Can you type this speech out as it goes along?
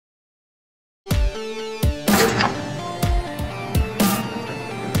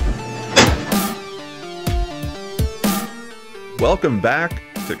Welcome back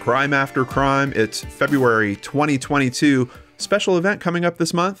to Crime After Crime. It's February 2022. Special event coming up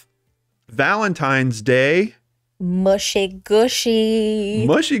this month. Valentine's Day. Mushy gushy.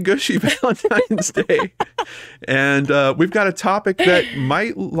 Mushy gushy Valentine's Day. And we've got a topic that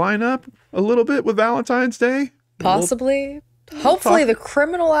might line up a little bit with Valentine's Day. Possibly. Hopefully the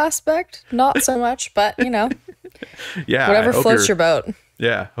criminal aspect, not so much, but you know. Yeah. Whatever floats your boat.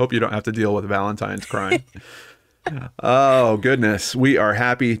 Yeah. Hope you don't have to deal with Valentine's crime. Oh, goodness. We are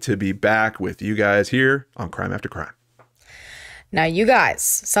happy to be back with you guys here on Crime After Crime. Now, you guys,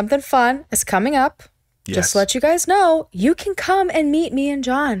 something fun is coming up. Yes. Just to let you guys know, you can come and meet me and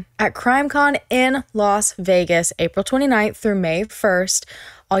John at CrimeCon in Las Vegas, April 29th through May 1st.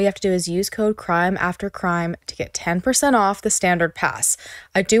 All you have to do is use code CRIMEAFTERCRIME to get 10% off the standard pass.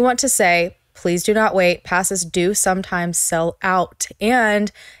 I do want to say, please do not wait. Passes do sometimes sell out.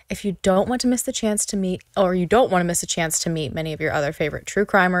 And if you don't want to miss the chance to meet, or you don't want to miss a chance to meet many of your other favorite true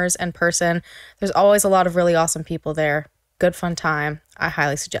crimers in person, there's always a lot of really awesome people there. Good fun time. I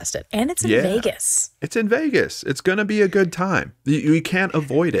highly suggest it. And it's in Vegas. It's in Vegas. It's going to be a good time. You can't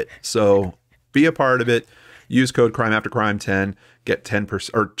avoid it. So be a part of it. Use code CRIMEAFTERCRIME10. Get 10%,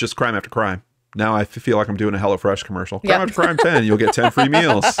 or just Crime After Crime. Now I feel like I'm doing a HelloFresh commercial. Crime After Crime 10, you'll get 10 free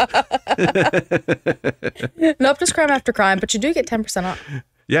meals. Nope, just Crime After Crime, but you do get 10% off.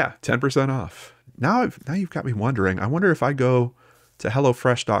 Yeah, 10% off. Now you've got me wondering. I wonder if I go to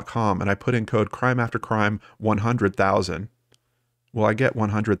HelloFresh.com and I put in code Crime After Crime 100,000. Will I get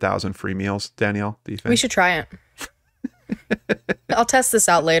 100,000 free meals, Danielle? Do you think? We should try it. I'll test this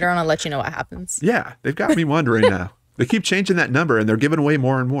out later and I'll let you know what happens. Yeah, they've got me wondering now. They keep changing that number and they're giving away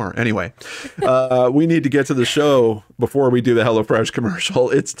more and more. Anyway, we need to get to the show before we do the HelloFresh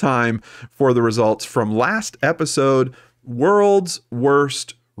commercial. It's time for the results from last episode, World's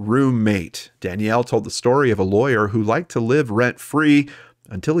Worst Roommate. Danielle told the story of a lawyer who liked to live rent-free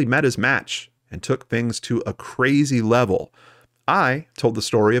until he met his match and took things to a crazy level. I told the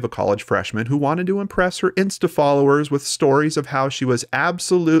story of a college freshman who wanted to impress her Insta followers with stories of how she was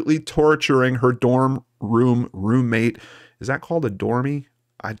absolutely torturing her dorm room roommate. Is that called a dormie?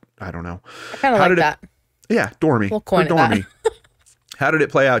 I don't know. I kind of like that. Yeah, dormie. We'll coin it that. How did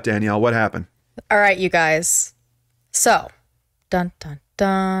it play out, Danielle? What happened? All right, you guys. So, dun, dun,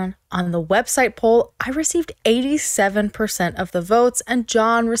 dun. On the website poll, I received 87% of the votes and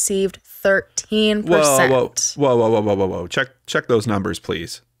John received 13%. Whoa. Check those numbers,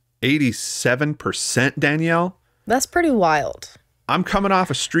 please. 87%, Danielle? That's pretty wild. I'm coming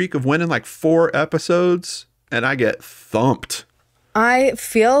off a streak of winning like 4 episodes and I get thumped. I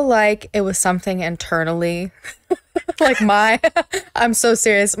feel like it was something internally. I'm so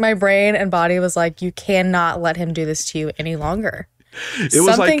serious. My brain and body was like, you cannot let him do this to you any longer.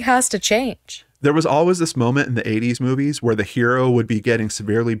 Something has to change. There was always this moment in the 80s movies where the hero would be getting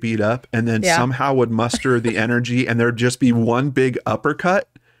severely beat up and then somehow would muster the energy and there'd just be one big uppercut.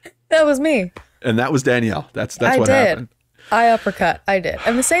 That was me. And that was Danielle. That's what happened. I uppercut. I did.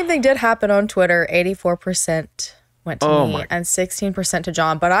 And the same thing did happen on Twitter. 84% went to me and 16% to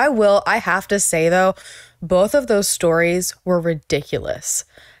John. But I have to say, though, both of those stories were ridiculous.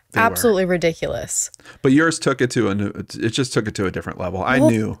 Absolutely ridiculous. But yours took it to it just took it to a different level. I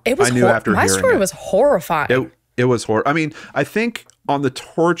knew after hearing it. My story was horrifying. It was horrible. I mean, I think on the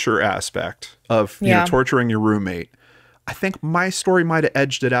torture aspect of torturing your roommate, I think my story might have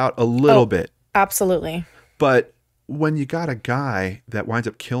edged it out a little bit. Absolutely. But when you got a guy that winds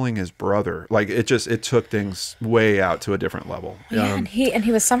up killing his brother, like it took things way out to a different level. Yeah, and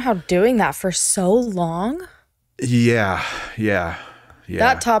he was somehow doing that for so long. Yeah.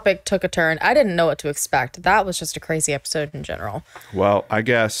 That topic took a turn. I didn't know what to expect. That was just a crazy episode in general. Well, I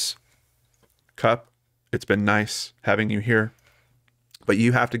guess, Cup, it's been nice having you here, but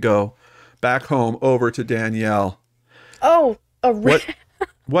you have to go back home over to Danielle. Oh,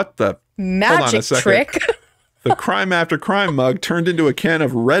 what the magic trick? The Crime After Crime mug turned into a can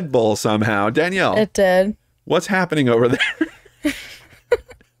of Red Bull somehow. Danielle. It did. What's happening over there?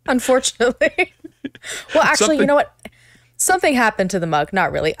 Unfortunately. Well, actually, you know what? Something happened to the mug.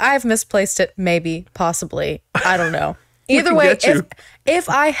 Not really. I've misplaced it. Maybe, possibly. I don't know. Either way, if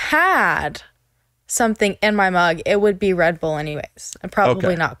I had something in my mug, it would be Red Bull anyways. And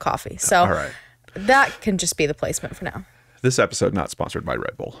probably not coffee. So that can just be the placement for now. This episode not sponsored by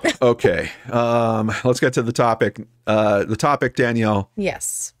Red Bull. Okay. Let's get to the topic. The topic, Danielle.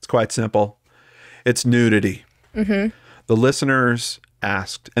 Yes. It's quite simple. It's nudity. Mm-hmm. The listeners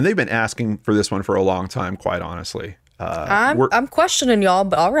asked, and they've been asking for this one for a long time, quite honestly. I'm questioning y'all,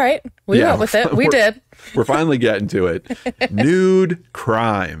 but all right. We went with it. We did. We're finally getting to it. Nude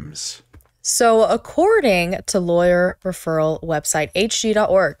crimes. So according to lawyer referral website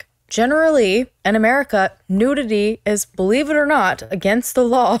hg.org, generally in America, nudity is, believe it or not, against the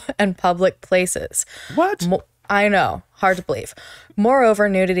law in public places. What? I know, hard to believe. Moreover,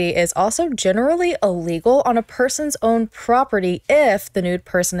 nudity is also generally illegal on a person's own property if the nude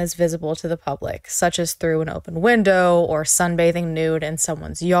person is visible to the public, such as through an open window or sunbathing nude in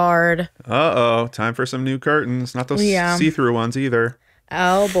someone's yard. Uh-oh, time for some new curtains. Not those see-through ones either.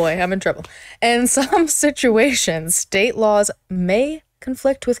 Oh boy, I'm in trouble. In some situations, state laws may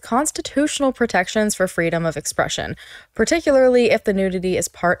conflict with constitutional protections for freedom of expression, particularly if the nudity is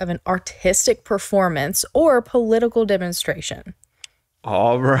part of an artistic performance or political demonstration.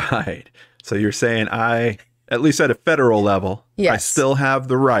 All right. So you're saying at least at a federal level, yes, I still have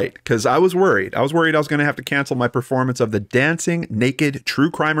the right, because I was worried. I was going to have to cancel my performance of the Dancing Naked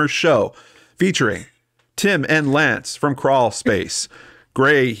True Crimers show featuring Tim and Lance from Crawl Space,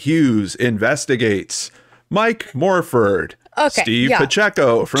 Gray Hughes Investigates, Mike Morford, Steve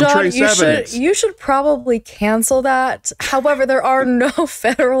Pacheco from John, Trace Evidence. You should probably cancel that. However, there are no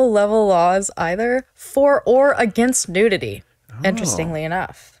federal level laws either for or against nudity, interestingly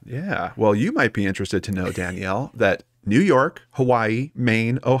enough. Yeah. Well, you might be interested to know, Danielle, that New York, Hawaii,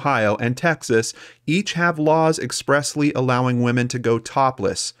 Maine, Ohio, and Texas each have laws expressly allowing women to go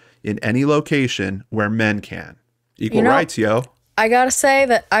topless in any location where men can. Equal rights, yo. I gotta say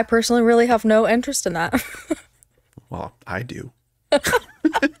that I personally really have no interest in that. Well, I do.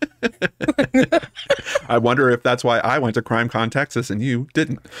 I wonder if that's why I went to CrimeCon Texas and you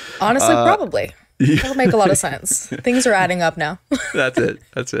didn't. Honestly, probably. That'll make a lot of sense. Things are adding up now. That's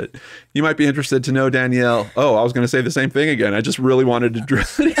it. You might be interested to know, Danielle. Oh, I was going to say the same thing again. I just really wanted to drill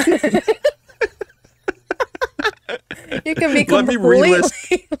it in. You can be completely... Let me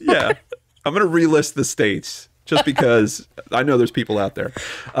relist. Yeah. I'm going to relist the states just because I know there's people out there.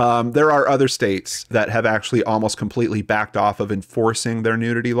 There are other states that have actually almost completely backed off of enforcing their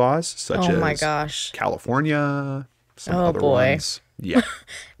nudity laws, such as my gosh, California, some other ones. Yeah.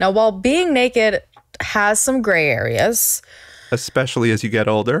 Now, while being naked has some gray areas, especially as you get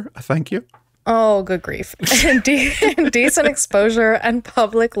older, thank you. Oh, good grief. Indecent exposure and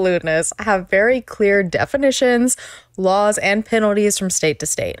public lewdness have very clear definitions, laws, and penalties from state to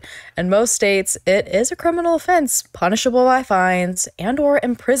state. In most states, it is a criminal offense, punishable by fines and or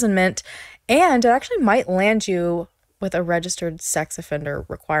imprisonment, and it actually might land you with a registered sex offender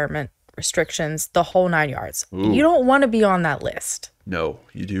requirement, restrictions, the whole 9 yards. Ooh. You don't want to be on that list. No,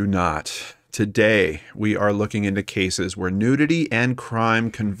 you do not. Today, we are looking into cases where nudity and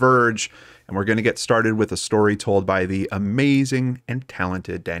crime converge. And we're going to get started with a story told by the amazing and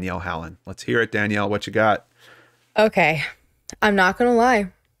talented Danielle Hallen. Let's hear it, Danielle. What you got? Okay. I'm not going to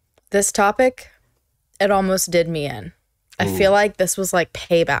lie. This topic, it almost did me in. I feel like this was like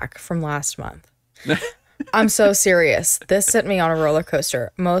payback from last month. I'm so serious. This sent me on a roller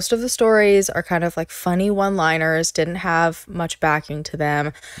coaster. Most of the stories are kind of like funny one-liners, didn't have much backing to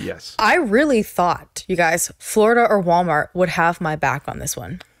them. Yes. I really thought, you guys, Florida or Walmart would have my back on this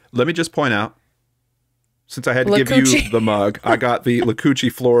one. Let me just point out, since I had to give you the mug, I got the Lacucci,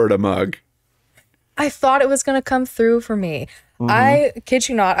 Florida mug. I thought it was going to come through for me. I kid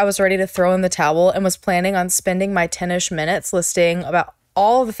you not, I was ready to throw in the towel and was planning on spending my 10-ish minutes listing about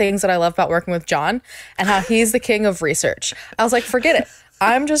all the things that I love about working with John and how he's the king of research. I was like, forget it.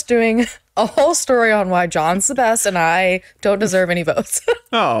 I'm just doing a whole story on why John's the best and I don't deserve any votes.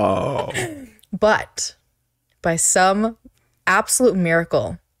 Oh. But by some absolute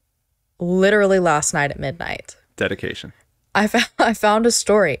miracle, literally last night at midnight, dedication, I found a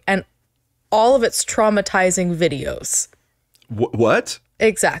story and all of its traumatizing videos. What?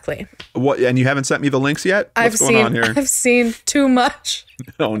 Exactly. What? And you haven't sent me the links yet? What's going on here? I've seen too much.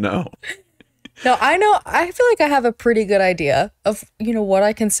 Oh no. No, I know. I feel like I have a pretty good idea of, what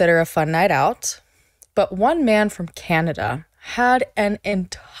I consider a fun night out. But one man from Canada had an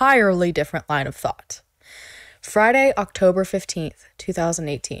entirely different line of thought. Friday, October 15th,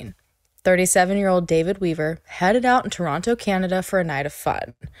 2018. 37-year-old David Weaver headed out in Toronto, Canada for a night of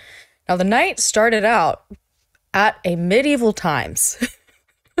fun. Now, the night started out at a medieval times.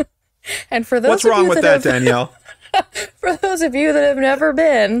 And for those What's wrong with that, Danielle? For those of you that have never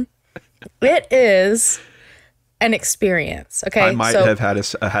been, it is an experience. Okay, I might have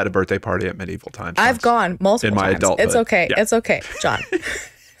had a birthday party at medieval times. I've gone multiple times. Adulthood. It's okay. Yeah. It's okay, John.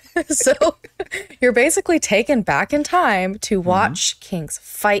 So you're basically taken back in time to watch kings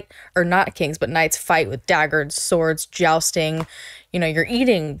fight, or not kings, but knights fight with daggers, swords, jousting. You're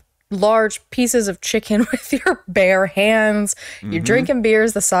eating large pieces of chicken with your bare hands. You're drinking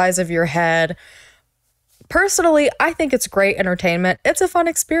beers the size of your head. Personally, I think it's great entertainment. It's a fun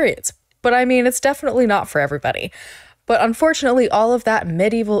experience. But I mean, it's definitely not for everybody. But unfortunately, all of that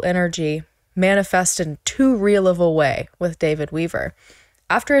medieval energy manifested in too real of a way with David Weaver.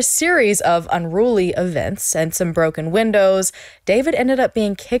 After a series of unruly events and some broken windows, David ended up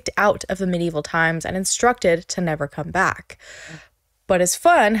being kicked out of the medieval times and instructed to never come back. But his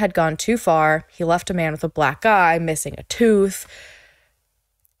fun had gone too far. He left a man with a black eye, missing a tooth.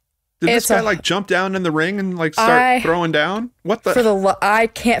 Did this guy like jump down in the ring and like start throwing down? What the? I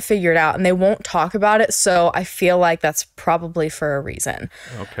can't figure it out, and they won't talk about it, so I feel like that's probably for a reason.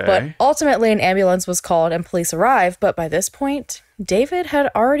 Okay. But ultimately, an ambulance was called and police arrived, but by this point, David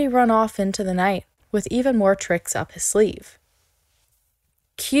had already run off into the night with even more tricks up his sleeve.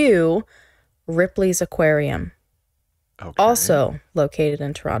 Cue Ripley's Aquarium, also located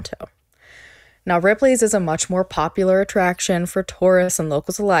in Toronto. Now, Ripley's is a much more popular attraction for tourists and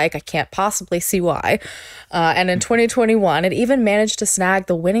locals alike. I can't possibly see why. And in 2021, it even managed to snag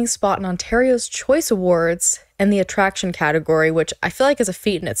the winning spot in Ontario's Choice Awards in the attraction category, which I feel like is a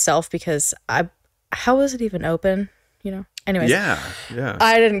feat in itself because how was it even open? You know? Anyways, yeah.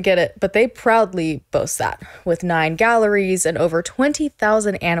 I didn't get it, but they proudly boast that. With 9 galleries and over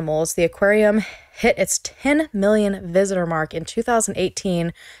 20,000 animals, the aquarium hit its 10 million visitor mark in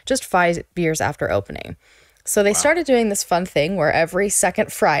 2018, just 5 years after opening. So they started doing this fun thing where every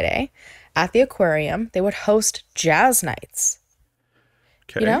second Friday at the aquarium, they would host jazz nights.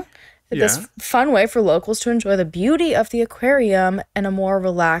 Okay. You know? This fun way for locals to enjoy the beauty of the aquarium in a more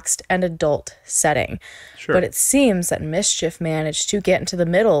relaxed and adult setting. Sure. But it seems that mischief managed to get into the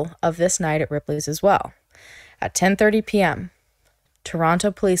middle of this night at Ripley's as well. At 10:30 p.m.,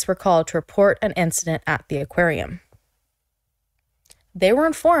 Toronto police were called to report an incident at the aquarium. They were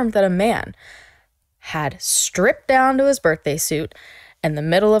informed that a man had stripped down to his birthday suit in the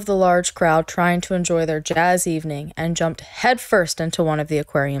middle of the large crowd trying to enjoy their jazz evening and jumped headfirst into one of the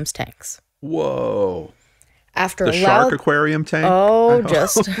aquarium's tanks. Whoa. After the shark aquarium tank? Oh,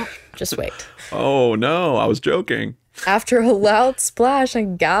 just wait. Oh, no, I was joking. After a loud splash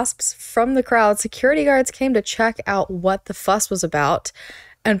and gasps from the crowd, security guards came to check out what the fuss was about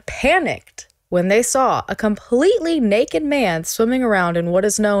and panicked when they saw a completely naked man swimming around in what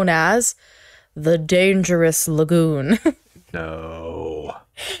is known as the Dangerous Lagoon. No.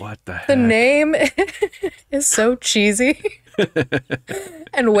 What the heck? The name is so cheesy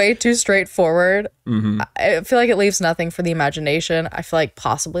and way too straightforward. Mm-hmm. I feel like it leaves nothing for the imagination. I feel like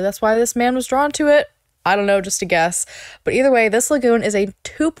possibly that's why this man was drawn to it. I don't know, just a guess. But either way, this lagoon is a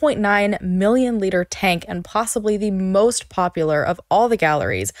 2.9 million liter tank and possibly the most popular of all the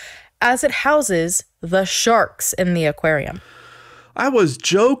galleries, as it houses the sharks in the aquarium. I was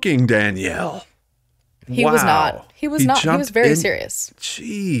joking, Danielle. He was not. He was not. He was very serious.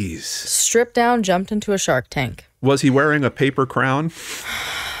 Jeez. Stripped down, jumped into a shark tank. Was he wearing a paper crown?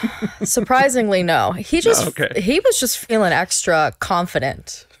 Surprisingly, no. He was just feeling extra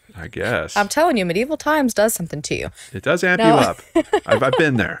confident. I guess. I'm telling you, medieval times does something to you. It does amp you up. I've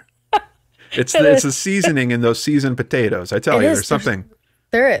been there. It's a seasoning in those seasoned potatoes. I tell you, there's something.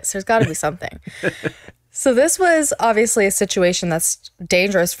 There is. There's got to be something. So this was obviously a situation that's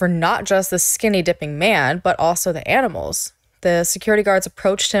dangerous for not just the skinny dipping man, but also the animals. The security guards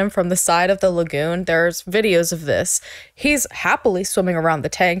approached him from the side of the lagoon. There's videos of this. He's happily swimming around the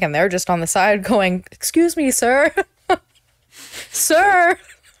tank, and they're just on the side going, "Excuse me, sir." Sir.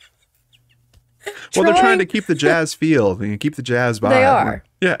 Well, they're trying to keep the jazz feel. They keep the jazz vibe. They are.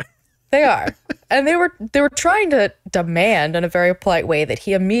 Yeah. They are. And they were trying to demand in a very polite way that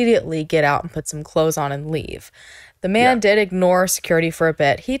he immediately get out and put some clothes on and leave. The man did ignore security for a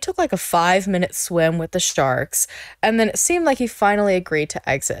bit. He took like a 5-minute swim with the sharks, and then it seemed like he finally agreed to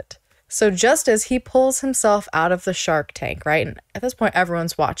exit. So just as he pulls himself out of the shark tank, right? And at this point,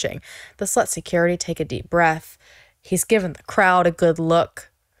 everyone's watching. This lets security take a deep breath. He's given the crowd a good look.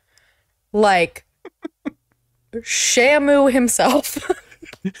 Like, Shamu himself.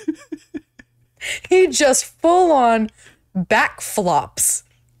 He just full on backflops.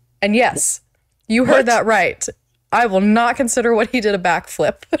 And yes, you heard that right. I will not consider what he did a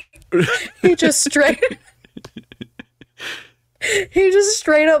backflip. He just straight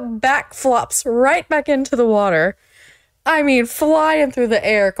up backflops right back into the water. I mean, flying through the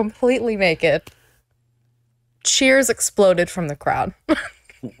air completely naked. Cheers exploded from the crowd.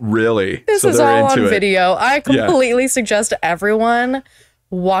 Really? This is all on video. I completely suggest everyone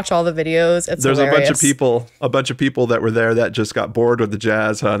watch all the videos. It's There's hilarious. a bunch of people that were there that just got bored with the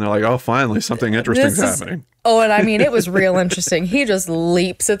jazz, and they're like, "Oh, finally, something interesting's happening." Oh, and I mean, it was real interesting. He just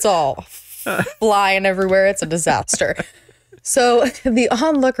leaps. It's all flying everywhere. It's a disaster. So the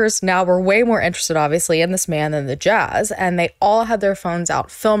onlookers now were way more interested, obviously, in this man than the jazz, and they all had their phones out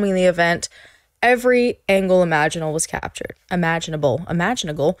filming the event. Every angle imaginable was captured. Imaginable.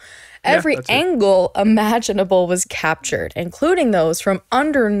 Every angle imaginable was captured, including those from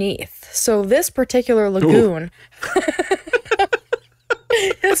underneath. So this particular lagoon,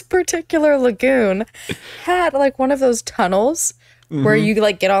 had like one of those tunnels where you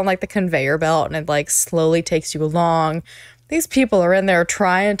like get on like the conveyor belt and it like slowly takes you along. These people are in there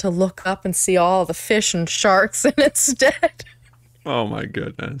trying to look up and see all the fish and sharks, and instead, oh my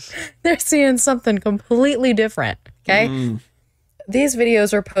goodness, they're seeing something completely different. Okay. These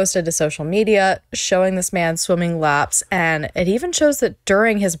videos were posted to social media showing this man swimming laps, and it even shows that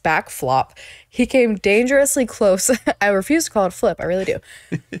during his back flop, he came dangerously close. I refuse to call it flip. I really do.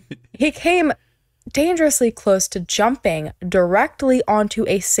 He came dangerously close to jumping directly onto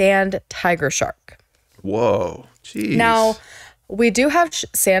a sand tiger shark. Whoa. Jeez. Now, we do have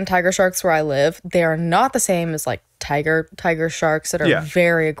sand tiger sharks where I live. They are not the same as like tiger sharks that are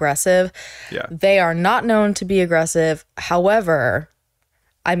very aggressive. Yeah. They are not known to be aggressive. However,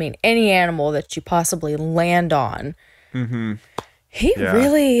 I mean, any animal that you possibly land on, he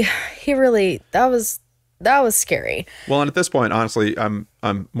really, that was scary. Well, and at this point, honestly, I'm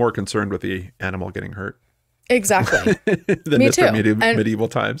more concerned with the animal getting hurt. Exactly. than Me Mr. too. Medieval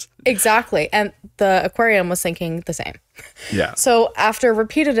times. Exactly. And the aquarium was thinking the same. Yeah. So after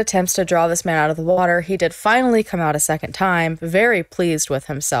repeated attempts to draw this man out of the water, he did finally come out a second time, very pleased with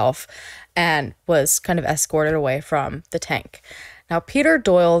himself, and was kind of escorted away from the tank. Now, Peter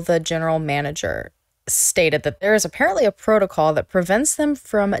Doyle, the general manager, stated that there is apparently a protocol that prevents them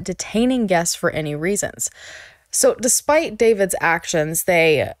from detaining guests for any reasons. So despite David's actions,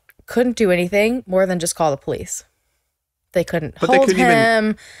 they couldn't do anything more than just call the police. They couldn't hold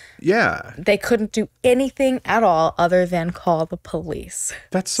him. They couldn't do anything at all other than call the police.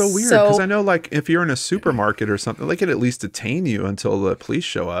 That's so weird, because I know, like, if you're in a supermarket or something, they could at least detain you until the police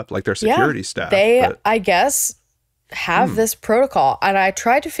show up, like their security staff. I guess, have this protocol. And I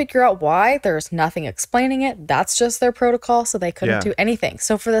tried to figure out why. There's nothing explaining it. That's just their protocol, so they couldn't do anything.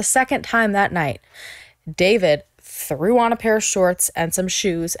 So for the second time that night, David threw on a pair of shorts and some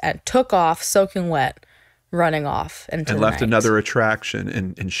shoes and took off soaking wet, running off into and the left night. Another attraction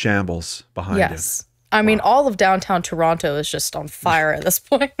in shambles behind him. Yes. I mean, all of downtown Toronto is just on fire at this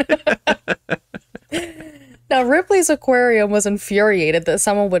point. Now, Ripley's aquarium was infuriated that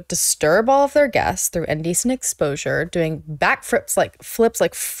someone would disturb all of their guests through indecent exposure, doing backflips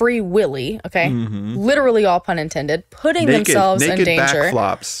like Free Willy, okay? Literally, all pun intended, putting themselves in danger. Naked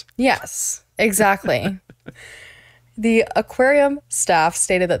backflops. Yes, exactly. The aquarium staff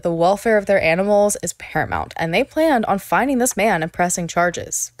stated that the welfare of their animals is paramount, and they planned on finding this man and pressing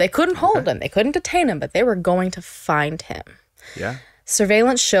charges. They couldn't hold him, they couldn't detain him, but they were going to find him. Yeah.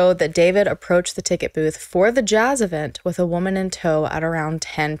 Surveillance showed that David approached the ticket booth for the jazz event with a woman in tow at around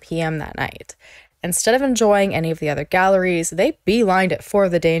 10 p.m. that night. Instead of enjoying any of the other galleries, they beelined it for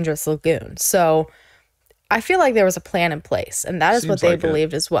the dangerous lagoon. So I feel like there was a plan in place, and that is what they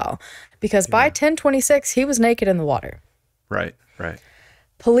believed as well. Because by 10:26, he was naked in the water. Right.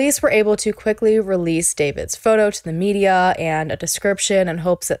 Police were able to quickly release David's photo to the media and a description in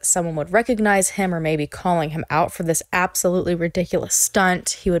hopes that someone would recognize him or maybe calling him out for this absolutely ridiculous stunt.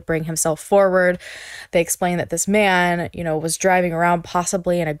 He would bring himself forward. They explained that this man, was driving around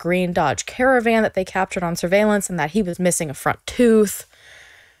possibly in a green Dodge Caravan that they captured on surveillance, and that he was missing a front tooth.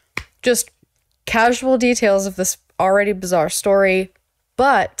 Just casual details of this already bizarre story,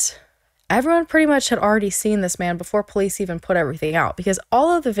 but everyone pretty much had already seen this man before police even put everything out, because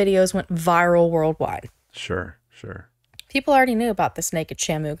all of the videos went viral worldwide. Sure. People already knew about this naked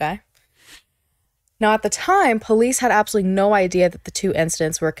Shamu guy. Now, at the time, police had absolutely no idea that the two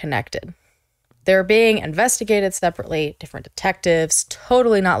incidents were connected. They were being investigated separately, different detectives,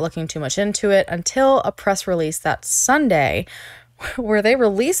 totally not looking too much into it, until a press release that Sunday where they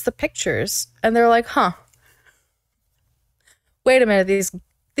released the pictures, and they're like, wait a minute,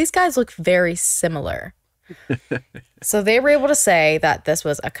 these guys look very similar. So they were able to say that this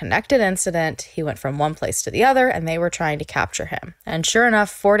was a connected incident. He went from one place to the other, and they were trying to capture him. And sure enough,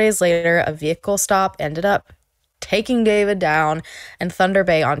 4 days later, a vehicle stop ended up taking David down in Thunder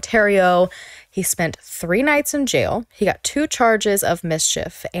Bay, Ontario. He spent 3 nights in jail. He got 2 charges of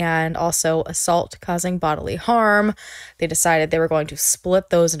mischief and also assault causing bodily harm. They decided they were going to split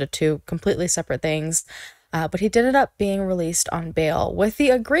those into 2 completely separate things. But he ended up being released on bail with the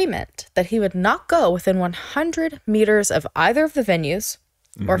agreement that he would not go within 100 meters of either of the venues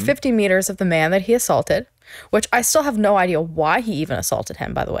or 50 meters of the man that he assaulted, which I still have no idea why he even assaulted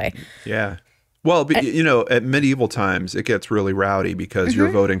him, by the way. Yeah. Well, but, you know, at medieval times, it gets really rowdy because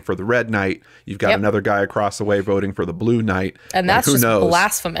you're voting for the red knight. You've got another guy across the way voting for the blue knight. And that's who just knows?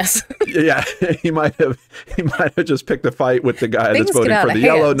 Blasphemous. Yeah, he might have just picked a fight with the guy that's voting for the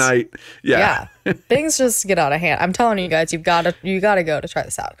yellow knight. Yeah. Things just get out of hand. I'm telling you guys, you gotta go to try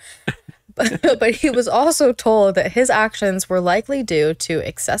this out. But he was also told that his actions were likely due to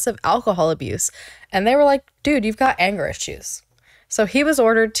excessive alcohol abuse. And they were like, dude, you've got anger issues. So he was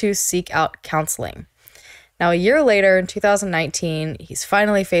ordered to seek out counseling. Now, a year later, in 2019, he's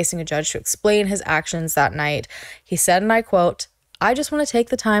finally facing a judge to explain his actions that night. He said, and I quote, "I just want to take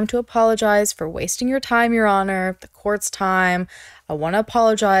the time to apologize for wasting your time, Your Honor, the court's time. I want to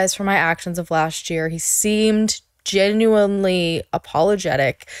apologize for my actions of last year." He seemed genuinely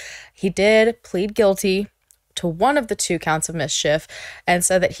apologetic. He did plead guilty to one of the 2 counts of mischief and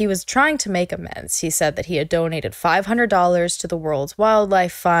said that he was trying to make amends. He said that he had donated $500 to the World's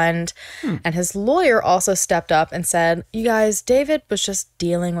Wildlife Fund. And his lawyer also stepped up and said, you guys, David was just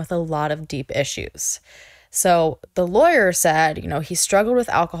dealing with a lot of deep issues. So the lawyer said, you know, he struggled with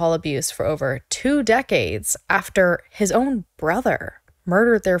alcohol abuse for over 2 decades after his own brother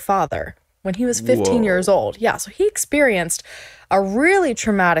murdered their father when he was 15 years old. Yeah, so he experienced a really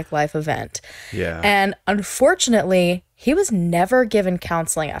traumatic life event. Yeah. And unfortunately, he was never given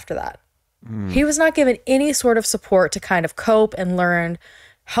counseling after that. He was not given any sort of support to kind of cope and learn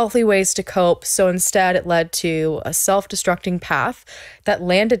healthy ways to cope. So instead, it led to a self-destructing path that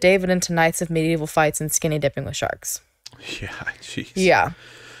landed David into nights of medieval fights and skinny dipping with sharks. Yeah, jeez. Yeah.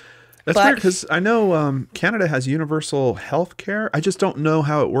 That's weird because I know Canada has universal health care. I just don't know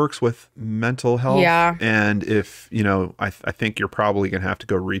how it works with mental health. Yeah. And if, you know, I think you're probably going to have to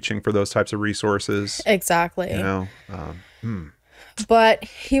go reaching for those types of resources. Exactly. You know? But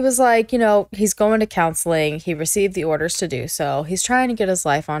he was like, you know, he's going to counseling. He received the orders to do so. He's trying to get his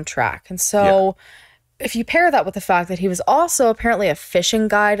life on track. And so if you pair that with the fact that he was also apparently a fishing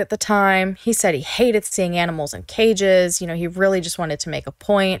guide at the time, he said he hated seeing animals in cages. You know, he really just wanted to make a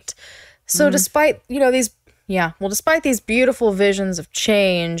point. So despite, you know, despite these beautiful visions of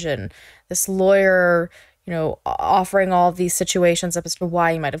change and this lawyer, you know, offering all of these situations up as to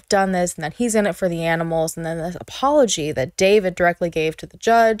why he might have done this, and that he's in it for the animals, and then this apology that David directly gave to the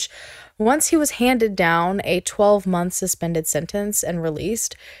judge, once he was handed down a 12-month suspended sentence and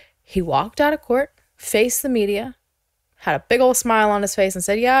released, he walked out of court, faced the media, had a big old smile on his face, and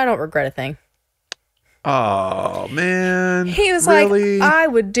said, yeah, I don't regret a thing. Oh, man. He was really? like, I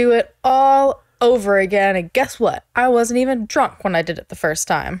would do it all over again. And guess what? I wasn't even drunk when I did it the first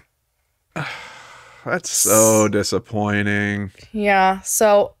time. That's so disappointing. Yeah.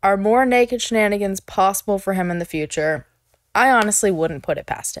 So are more naked shenanigans possible for him in the future? I honestly wouldn't put it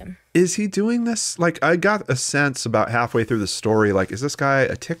past him. Is he doing this? Like, I got a sense about halfway through the story, like, is this guy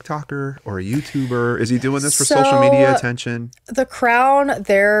a TikToker or a YouTuber? Is he doing this for social media attention? The Crown,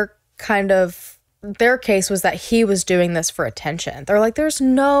 their case was that he was doing this for attention. They're like, there's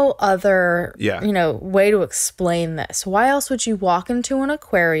no other, you know, way to explain this. Why else would you walk into an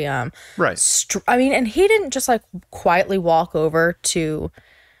aquarium? Right. I mean, and he didn't just like quietly walk over to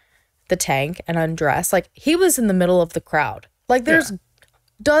the tank and undress. Like, he was in the middle of the crowd. Like, there's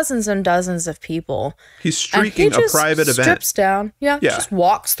dozens and dozens of people. He's streaking a private event. Strips down. Yeah. Just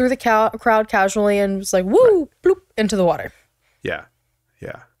walks through the crowd casually and was like, woo, bloop, into the water. Yeah.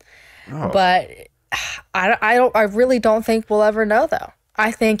 Yeah. Oh. But I really don't think we'll ever know, though.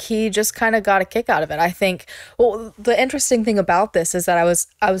 I think he just kind of got a kick out of it. I think, well, the interesting thing about this is that I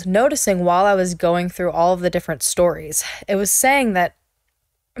was noticing while I was going through all of the different stories, it was saying that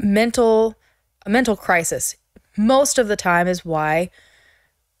a mental crisis most of the time is why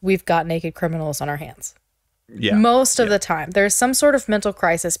we've got naked criminals on our hands. Yeah. Most of the time. There's some sort of mental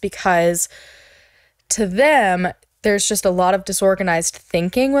crisis because to them, there's just a lot of disorganized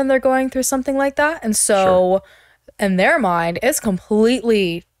thinking when they're going through something like that. And so in their mind, it's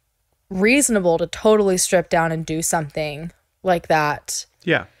completely reasonable to totally strip down and do something like that.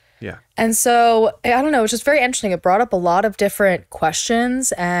 Yeah. Yeah. And so, I don't know, it was just very interesting. It brought up a lot of different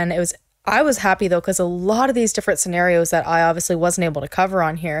questions, and I was happy though, because a lot of these different scenarios that I obviously wasn't able to cover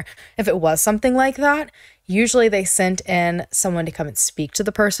on here, if it was something like that, usually they sent in someone to come and speak to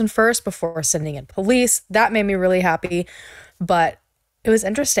the person first before sending in police. That made me really happy, but it was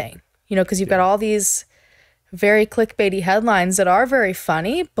interesting, you know, because you've got all these very clickbaity headlines that are very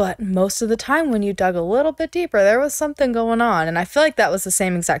funny, but most of the time when you dug a little bit deeper, there was something going on. And I feel like that was the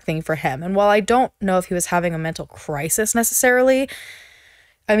same exact thing for him. And while I don't know if he was having a mental crisis necessarily,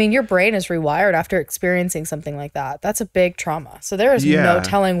 I mean, your brain is rewired after experiencing something like that. That's a big trauma. So there is no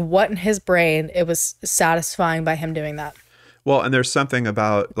telling what in his brain it was satisfying by him doing that. Well, and there's something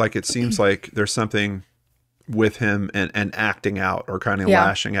about, like, it seems like there's something with him and acting out or kind of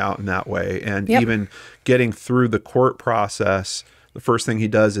lashing out in that way. And even getting through the court process, the first thing he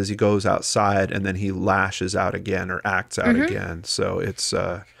does is he goes outside and then he lashes out again or acts out again. So it's,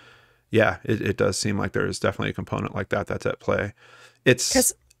 it does seem like there's definitely a component like that that's at play.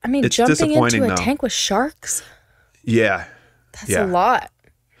 It's, I mean, it's jumping into a though. tank with sharks. Yeah. That's a lot.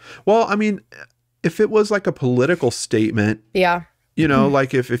 Well, I mean, if it was like a political statement, you know,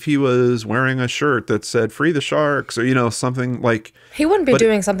 like if he was wearing a shirt that said "Free the Sharks" or, you know, something like, he wouldn't be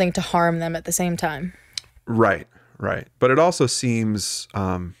doing something to harm them at the same time. Right. But it also seems,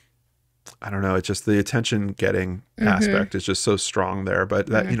 I don't know, it's just the attention getting aspect is just so strong there. But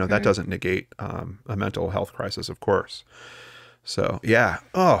that, you know, that doesn't negate a mental health crisis, of course. So, yeah.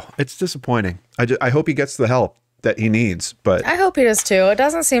 Oh, it's disappointing. I hope he gets the help that he needs, but I hope he does too. It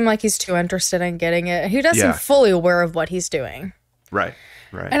doesn't seem like he's too interested in getting it. He does seem fully aware of what he's doing. Right.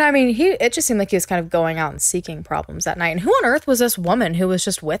 And I mean, it just seemed like he was kind of going out and seeking problems that night. And who on earth was this woman who was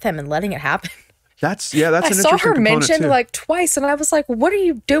just with him and letting it happen? That's an interesting I saw her mentioned too. like twice, and I was like, "What are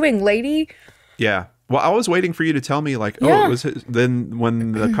you doing, lady?" Yeah. Well, I was waiting for you to tell me, like, oh, it was his. Then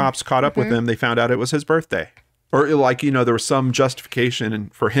when the cops caught up with him, they found out it was his birthday, or like, you know, there was some justification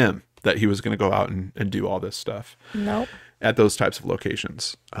for him that he was going to go out and do all this stuff. Nope. At those types of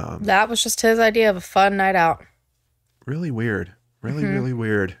locations. That was just his idea of a fun night out. Really weird. Really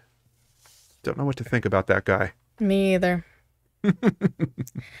weird. Don't know what to think about that guy. Me either.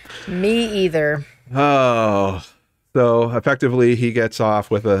 Me either. Oh, so effectively he gets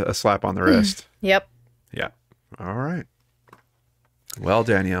off with a slap on the wrist. Yep. Yeah. All right. Well,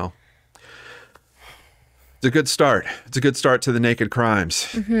 Danielle, it's a good start. It's a good start to the naked crimes.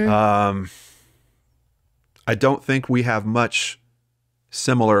 I don't think we have much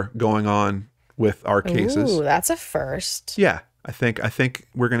similar going on with our cases. Ooh, that's a first. Yeah. I think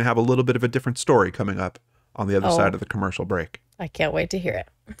we're going to have a little bit of a different story coming up on the other side of the commercial break. I can't wait to hear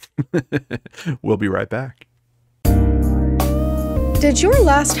it. We'll be right back. Did your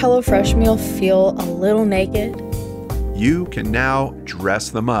last HelloFresh meal feel a little naked? You can now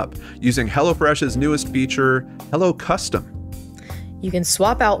dress them up using HelloFresh's newest feature, Hello Custom. You can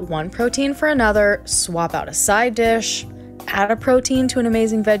swap out one protein for another, swap out a side dish, add a protein to an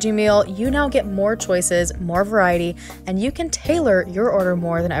amazing veggie meal. You now get more choices, more variety, and you can tailor your order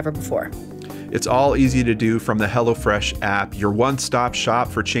more than ever before. It's all easy to do from the HelloFresh app, your one-stop shop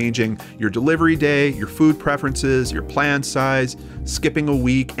for changing your delivery day, your food preferences, your plan size, skipping a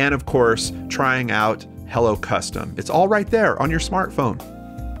week, and of course, trying out Hello Custom. It's all right there on your smartphone.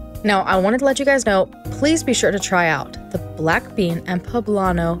 Now, I wanted to let you guys know, please be sure to try out the black bean and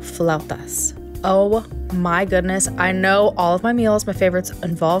poblano flautas. Oh my goodness, I know all of my meals, my favorites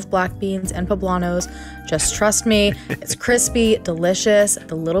involve black beans and poblanos. Just trust me, it's crispy, delicious,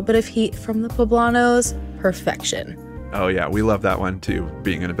 the little bit of heat from the poblanos, perfection. Oh yeah, we love that one too,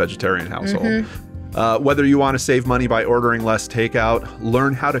 being in a vegetarian household. Whether you want to save money by ordering less takeout,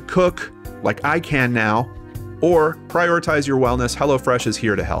 learn how to cook like I can now, or prioritize your wellness, HelloFresh is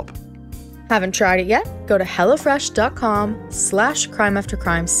here to help. Haven't tried it yet? Go to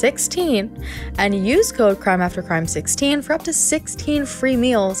hellofresh.com/crimeaftercrime16 and use code crimeaftercrime16 for up to 16 free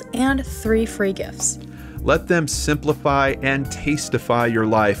meals and 3 free gifts. Let them simplify and tastify your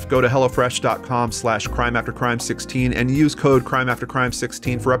life. Go to hellofresh.com/crimeaftercrime16 and use code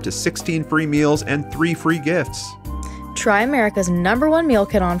crimeaftercrime16 for up to 16 free meals and 3 free gifts. Try America's #1 meal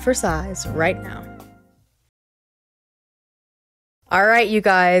kit on for size right now. All right, you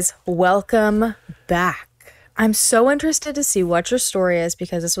guys, welcome back. I'm so interested to see what your story is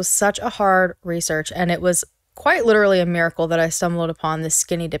because this was such a hard research, and it was quite literally a miracle that I stumbled upon this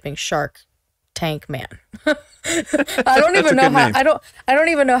skinny dipping shark tank man. I don't even know how I don't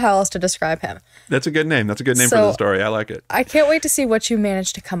even know how else to describe him. That's a good name. That's a good name for the story. I like it. I can't wait to see what you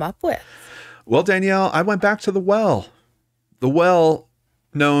managed to come up with. Well, Danielle, I went back to the well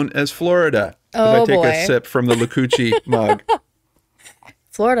known as Florida. Oh, I take boy. a sip from the Lucucci mug.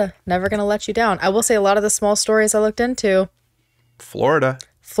 Florida, never going to let you down. I will say a lot of the small stories I looked into. Florida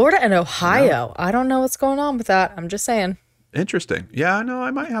and Ohio. No. I don't know what's going on with that. I'm just saying. Interesting. Yeah, no,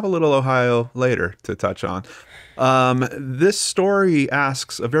 I might have a little Ohio later to touch on. This story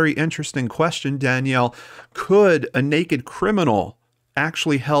asks a very interesting question, Danielle. Could a naked criminal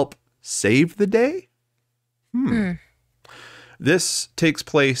actually help save the day? This takes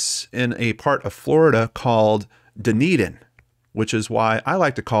place in a part of Florida called Dunedin, which is why I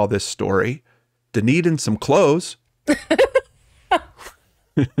like to call this story Dunedin Some Clothes.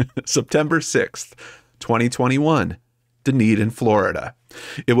 September 6th, 2021, Dunedin, Florida.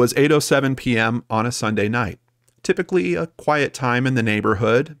 It was 8:07 p.m. on a Sunday night. typically a quiet time in the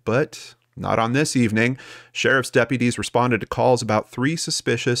neighborhood, but not on this evening. Sheriff's deputies responded to calls about 3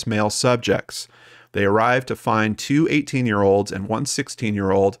 suspicious male subjects. They arrived to find 2 18-year-olds and 1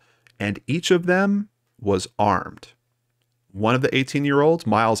 16-year-old, and each of them was armed. One of the 18-year-olds,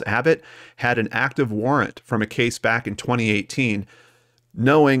 Miles Abbott, had an active warrant from a case back in 2018.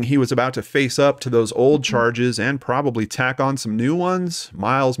 Knowing he was about to face up to those old charges and probably tack on some new ones,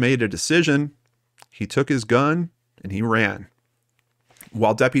 Miles made a decision. He took his gun and he ran.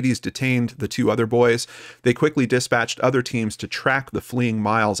 While deputies detained the 2 other boys, they quickly dispatched other teams to track the fleeing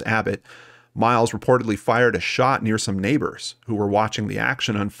Miles Abbott. Miles reportedly fired a shot near some neighbors who were watching the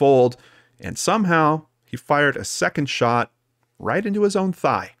action unfold, and somehow he fired a second shot right into his own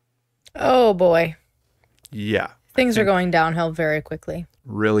thigh. Oh, boy. Yeah. Things are going downhill very quickly.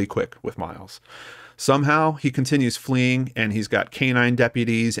 Really quick with Miles. Somehow he continues fleeing, and he's got canine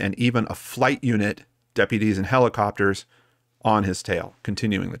deputies and even a flight unit, deputies and helicopters, on his tail,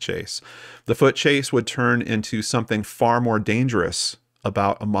 continuing the chase. The foot chase would turn into something far more dangerous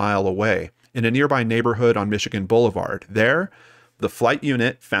about a mile away. In a nearby neighborhood on Michigan Boulevard, there, the flight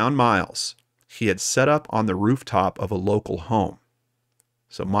unit found Miles. He had set up on the rooftop of a local home.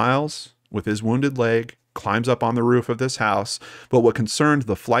 So Miles, with his wounded leg, climbs up on the roof of this house, but what concerned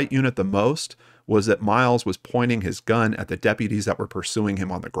the flight unit the most was that Miles was pointing his gun at the deputies that were pursuing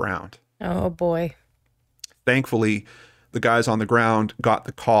him on the ground. Oh, boy. Thankfully, the guys on the ground got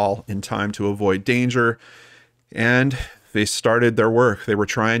the call in time to avoid danger, and they started their work. They were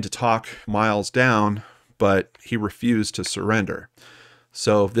trying to talk Miles down, but he refused to surrender.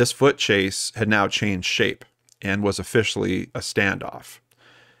 So this foot chase had now changed shape and was officially a standoff.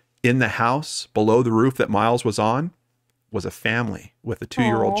 In the house below the roof that Miles was on was a family with a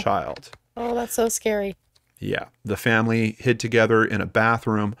 2-year-old child. Oh, that's so scary. Yeah. The family hid together in a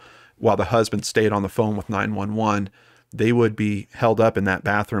bathroom while the husband stayed on the phone with 911. They would be held up in that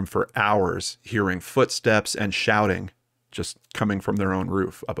bathroom for hours, hearing footsteps and shouting just coming from their own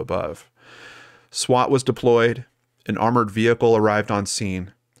roof up above. SWAT was deployed. An armored vehicle arrived on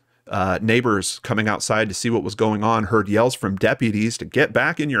scene. Neighbors coming outside to see what was going on heard yells from deputies to get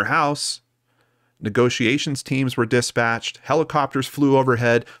back in your house. Negotiations teams were dispatched. Helicopters flew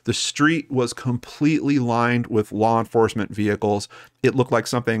overhead. The street was completely lined with law enforcement vehicles. It looked like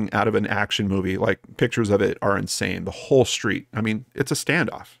something out of an action movie. Like, pictures of it are insane. The whole street. I mean, it's a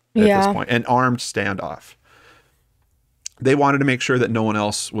standoff at this point, an armed standoff. They wanted to make sure that no one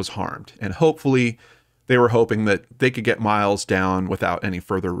else was harmed. And hopefully, they were hoping that they could get Miles down without any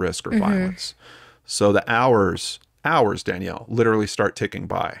further risk or violence. So the hours, Danielle, literally start ticking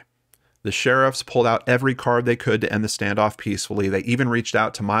by. The sheriffs pulled out every card they could to end the standoff peacefully. They even reached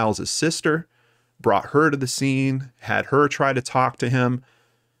out to Miles's sister, brought her to the scene, had her try to talk to him.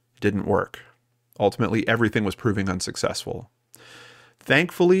 It didn't work. Ultimately, everything was proving unsuccessful.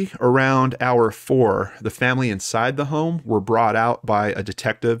 Thankfully, around hour 4, the family inside the home were brought out by a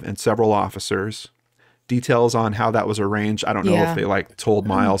detective and several officers. Details on how that was arranged, I don't know if they told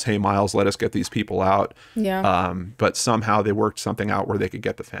Miles, hey, Miles, let us get these people out. But somehow they worked something out where they could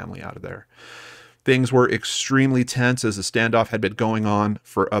get the family out of there. Things were extremely tense as the standoff had been going on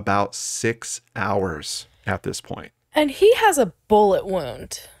for about 6 hours at this point. And he has a bullet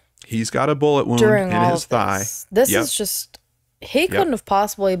wound. He's got a bullet wound in his thigh. This is just, he couldn't have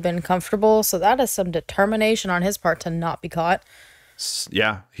possibly been comfortable. So that is some determination on his part to not be caught.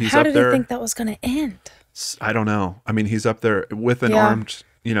 Yeah, he's How up did there. he think that was going to end? I don't know. I mean, he's up there with an armed,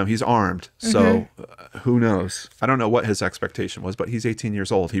 he's armed. So who knows? I don't know what his expectation was, but he's 18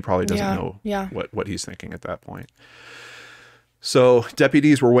 years old. He probably doesn't know what he's thinking at that point. So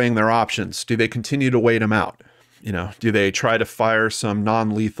deputies were weighing their options. Do they continue to wait him out? Do they try to fire some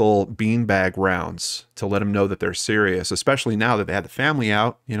non-lethal beanbag rounds to let him know that they're serious, especially now that they had the family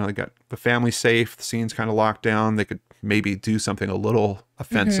out? They got the family safe, the scene's kind of locked down. They could maybe do something a little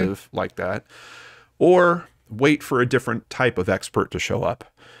offensive like that. Or wait for a different type of expert to show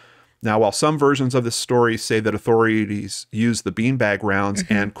up. Now, while some versions of this story say that authorities used the beanbag rounds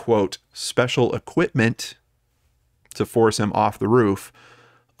and, quote, special equipment to force him off the roof,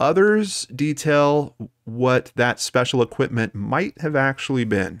 others detail what that special equipment might have actually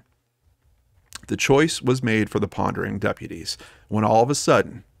been. The choice was made for the pondering deputies when all of a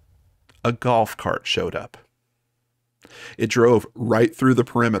sudden, a golf cart showed up. It drove right through the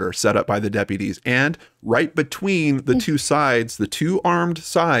perimeter set up by the deputies and right between the two sides, the 2 armed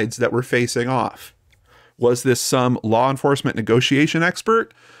sides that were facing off. Was this some law enforcement negotiation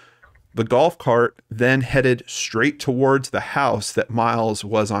expert? The golf cart then headed straight towards the house that Miles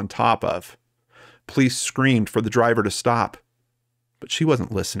was on top of. Police screamed for the driver to stop, but she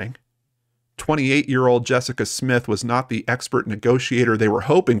wasn't listening. 28-year-old Jessica Smith was not the expert negotiator they were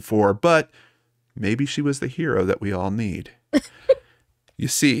hoping for, but maybe she was the hero that we all need. You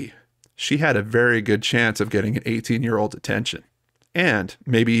see, she had a very good chance of getting an 18-year-old's attention and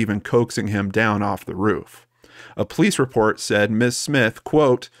maybe even coaxing him down off the roof. A police report said Ms. Smith,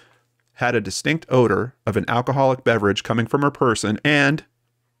 quote, had a distinct odor of an alcoholic beverage coming from her person, and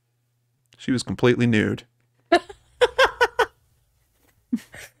she was completely nude.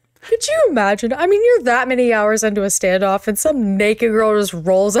 Could you imagine? I mean, you're that many hours into a standoff and some naked girl just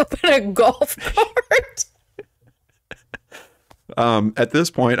rolls up in a golf cart. At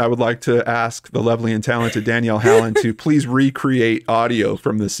this point, I would like to ask the lovely and talented Danielle Hallen to please recreate audio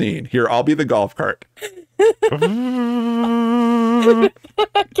from the scene. Here, I'll be the golf cart. I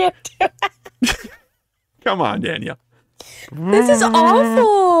can't do it. Come on, Danielle. This is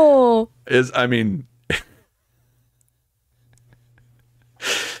awful.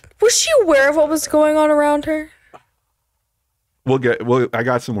 Was she aware of what was going on around her? I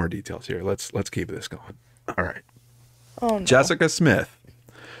got some more details here. Let's keep this going. All right. Oh, no. Jessica Smith,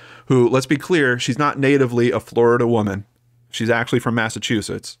 who, let's be clear, she's not natively a Florida woman. She's actually from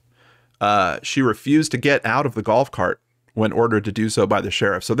Massachusetts. She refused to get out of the golf cart when ordered to do so by the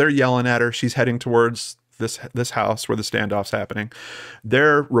sheriff. So they're yelling at her. She's heading towards this house where the standoff's happening.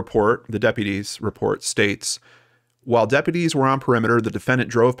 Their report, the deputies' report, states, while deputies were on perimeter, the defendant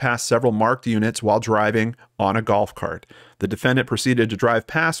drove past several marked units while driving on a golf cart. The defendant proceeded to drive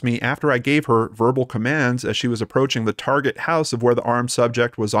past me after I gave her verbal commands as she was approaching the target house of where the armed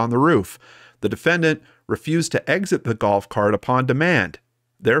subject was on the roof. The defendant refused to exit the golf cart upon demand.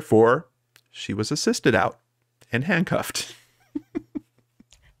 Therefore, she was assisted out and handcuffed.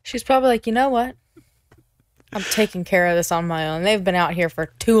 She's probably like, you know what? I'm taking care of this on my own. They've been out here for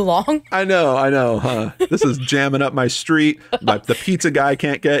too long. I know, huh? This is jamming up my street. The pizza guy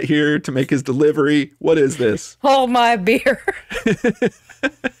can't get here to make his delivery. What is this? Hold my beer.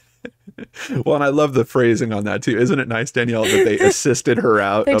 Well, and I love the phrasing on that too. Isn't it nice, Danielle, that they assisted her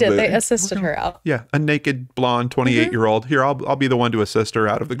out? They assisted her out. Yeah, a naked, blonde, 28-year-old. Here, I'll be the one to assist her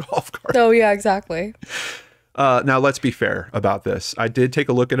out of the golf cart. Oh, yeah, exactly. Now, let's be fair about this. I did take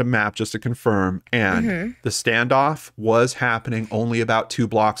a look at a map just to confirm, and the standoff was happening only about 2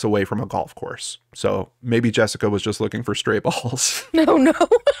 blocks away from a golf course. So maybe Jessica was just looking for stray balls. No.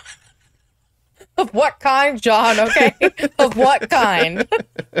 Of what kind, John? Okay. Of what kind?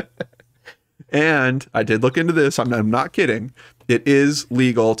 And I did look into this. I'm not kidding. It is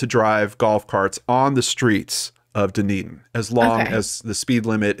legal to drive golf carts on the streets of Dunedin, as long as the speed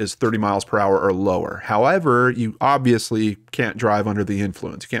limit is 30 miles per hour or lower. However, you obviously can't drive under the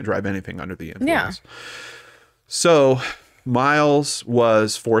influence. You can't drive anything under the influence. Yeah. So Miles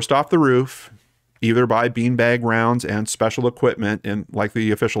was forced off the roof, either by beanbag rounds and special equipment, and like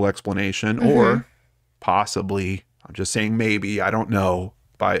the official explanation, or possibly, I'm just saying maybe, I don't know,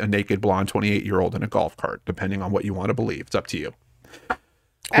 by a naked blonde 28-year-old in a golf cart, depending on what you want to believe. It's up to you. Quote,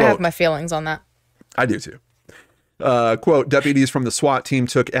 I have my feelings on that. I do too. Quote, deputies from the SWAT team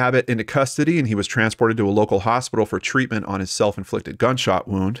took Abbott into custody and he was transported to a local hospital for treatment on his self-inflicted gunshot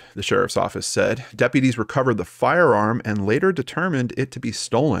wound, the sheriff's office said. Deputies recovered the firearm and later determined it to be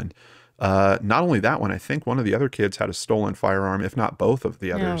stolen. Not only that one, I think one of the other kids had a stolen firearm, if not both of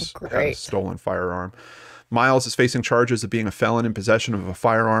the others had a stolen firearm. Miles is facing charges of being a felon in possession of a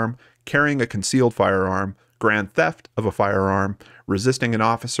firearm, carrying a concealed firearm, grand theft of a firearm, resisting an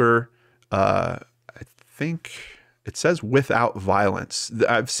officer, I think it says without violence.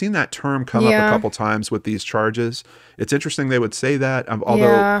 I've seen that term come up a couple times with these charges. It's interesting they would say that,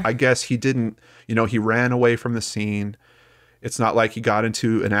 although I guess he didn't, he ran away from the scene. It's not like he got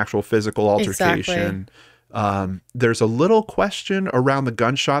into an actual physical altercation. Exactly. There's a little question around the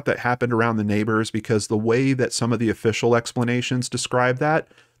gunshot that happened around the neighbors, because the way that some of the official explanations describe that,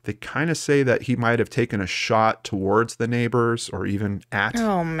 they kind of say that he might have taken a shot towards the neighbors or even at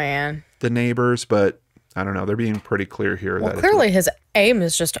the neighbors, but I don't know. They're being pretty clear here. Well, clearly his aim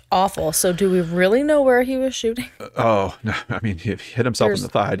is just awful. So do we really know where he was shooting? No. I mean, he hit himself in the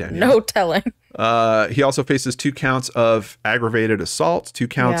thigh, Danielle. No telling. He also faces 2 counts of aggravated assault, 2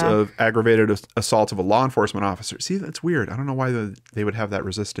 counts of aggravated assault of a law enforcement officer. See, that's weird. I don't know why they would have that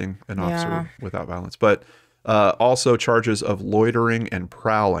resisting an officer without violence. But also charges of loitering and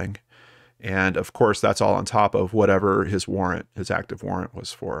prowling. And of course, that's all on top of whatever his active warrant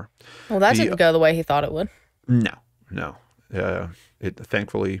was for. Well, that didn't go the way he thought it would. No. It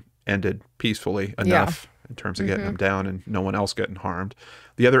thankfully ended peacefully enough in terms of getting him down and no one else getting harmed.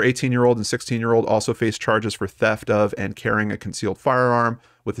 The other 18-year-old and 16-year-old also faced charges for theft of and carrying a concealed firearm,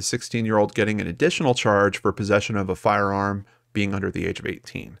 with the 16-year-old getting an additional charge for possession of a firearm being under the age of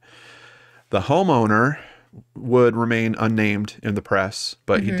 18. The homeowner would remain unnamed in the press,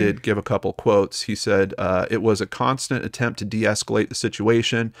 but he did give a couple quotes. He said, it was a constant attempt to de-escalate the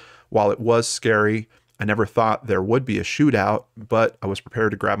situation. While it was scary, I never thought there would be a shootout, but I was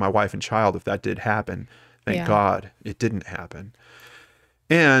prepared to grab my wife and child if that did happen. Thank God it didn't happen.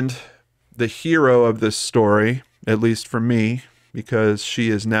 And the hero of this story, at least for me, because she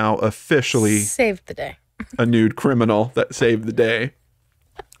is now officially saved the day. A nude criminal that saved the day.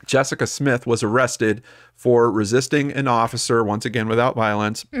 Jessica Smith was arrested for resisting an officer, once again without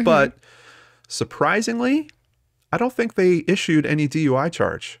violence, but surprisingly, I don't think they issued any DUI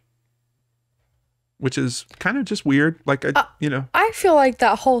charge, which is kind of just weird. Like, I feel like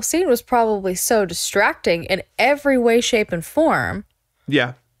that whole scene was probably so distracting in every way, shape, and form.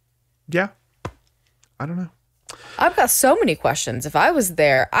 Yeah. Yeah. I don't know. I've got so many questions. If I was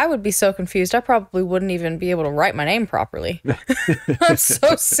there, I would be so confused. I probably wouldn't even be able to write my name properly. I'm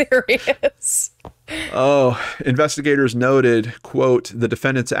so serious. Oh, investigators noted, quote, the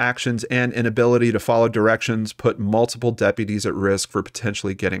defendant's actions and inability to follow directions put multiple deputies at risk for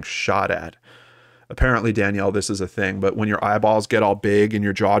potentially getting shot at. Apparently, Danielle, this is a thing, but when your eyeballs get all big and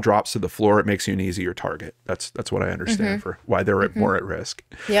your jaw drops to the floor, it makes you an easier target. That's what I understand for why they're more at risk.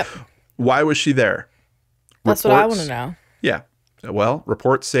 Yep. Why was she there? That's what I want to know. Yeah. Well,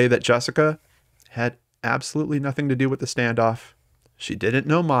 reports say that Jessica had absolutely nothing to do with the standoff. She didn't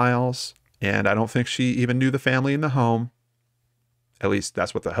know Miles, and I don't think she even knew the family in the home. At least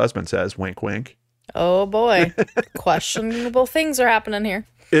that's what the husband says. Wink, wink. Oh, boy. Questionable things are happening here.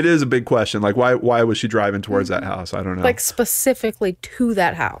 It is a big question. Like, why was she driving towards that house? I don't know. Like, specifically to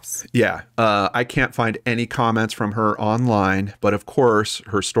that house. Yeah. I can't find any comments from her online, but of course,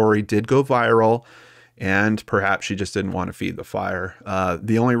 her story did go viral. And perhaps she just didn't want to feed the fire.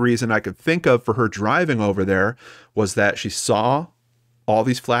 The only reason I could think of for her driving over there was that she saw all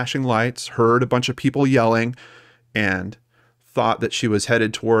these flashing lights, heard a bunch of people yelling, and thought that she was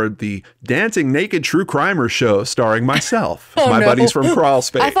headed toward the Dancing Naked True Crimer show starring myself, my buddies from Crawl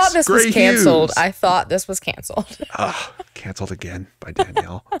Space. I thought this was canceled. I thought this was canceled. Canceled again by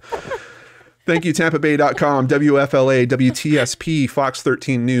Danielle. Thank you, TampaBay.com, WFLA, WTSP, Fox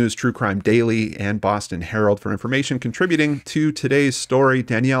 13 News, True Crime Daily, and Boston Herald for information contributing to today's story.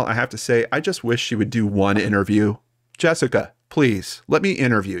 Danielle, I have to say, I just wish she would do one interview. Jessica, please, let me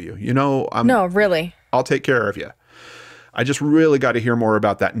interview you. You know, no, really. I'll take care of you. I just really got to hear more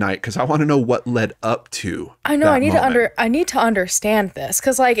about that night because I want to know what led up to. I know. I need to understand this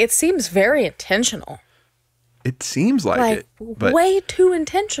because, like, it seems very intentional. It seems like it, but way too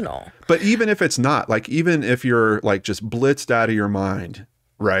intentional. But even if it's not, like, even if you're like just blitzed out of your mind,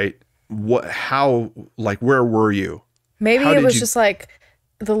 right? Where were you? Maybe it was just like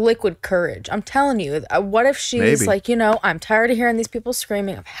the liquid courage. I'm telling you, what if she's like, I'm tired of hearing these people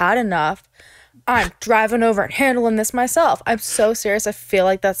screaming. I've had enough. I'm driving over and handling this myself. I'm so serious. I feel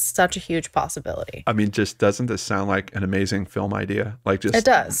like that's such a huge possibility. I mean, just doesn't this sound like an amazing film idea? Like, just it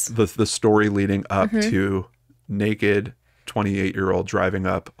does. The story leading up to naked 28-year-old driving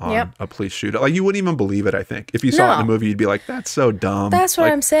up on a police shootout. Like, you wouldn't even believe it, I think. If you saw it in the movie, you'd be like, that's so dumb. That's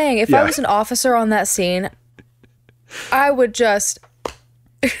what I'm saying. If I was an officer on that scene, I would just...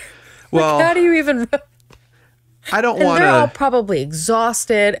 well, how do you even... I don't want to... They're all probably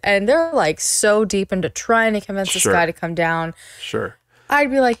exhausted, and they're like so deep into trying to convince this guy to come down. Sure.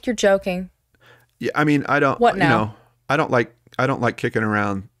 I'd be like, you're joking. Yeah, I mean, I don't... What now? I don't like kicking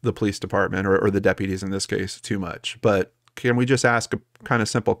around the police department or the deputies in this case too much. But can we just ask a kind of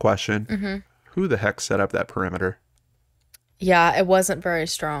simple question? Who the heck set up that perimeter? Yeah, it wasn't very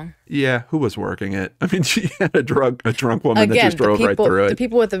strong. Yeah, who was working it? I mean, she had a drunk woman that just drove right through it. The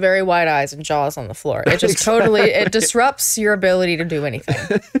people with the very wide eyes and jaws on the floor. It just it disrupts your ability to do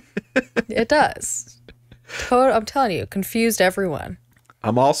anything. It does. I'm telling you, confused everyone.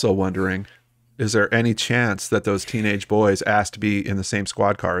 I'm also wondering, is there any chance that those teenage boys asked to be in the same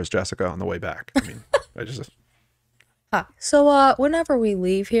squad car as Jessica on the way back? I mean, So whenever we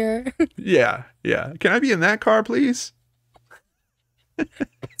leave here. Yeah. Can I be in that car, please? So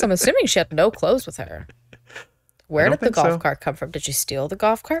I'm assuming she had no clothes with her. Where did the golf cart come from? Did she steal the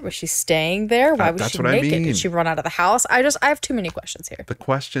golf cart? Was she staying there? Why was she naked? Did she run out of the house? I have too many questions here. The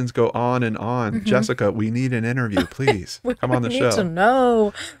questions go on and on. Jessica, we need an interview, please. Come on the show. We need to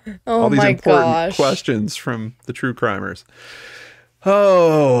know. Oh, all these important questions from the true crimers.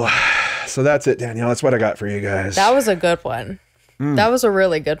 Oh, so that's it, Danielle. That's what I got for you guys. That was a good one. That was a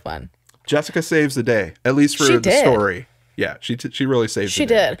really good one. Jessica saves the day, at least for the story. Yeah, she really saved the day. She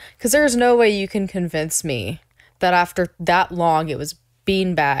did. Because there's no way you can convince me that after that long, it was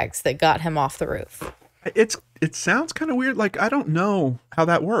bean bags that got him off the roof. It sounds kind of weird. Like, I don't know how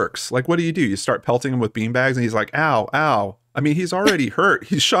that works. Like, what do? You start pelting him with beanbags and he's like, ow, ow. I mean, he's already hurt.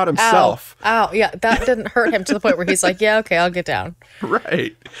 He shot himself. Ow, ow. Yeah, that didn't hurt him to the point where he's like, yeah, okay, I'll get down.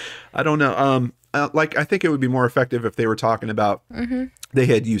 Right. I don't know. Like, I think it would be more effective if they were talking about they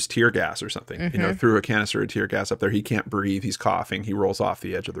had used tear gas or something, you know, threw a canister of tear gas up there. He can't breathe. He's coughing. He rolls off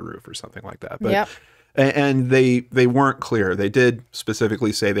the edge of the roof or something like that. But and they weren't clear. They did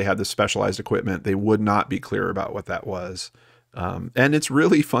specifically say they had this specialized equipment. They would not be clear about what that was. And it's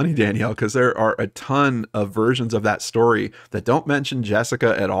really funny, Danielle, because there are a ton of versions of that story that don't mention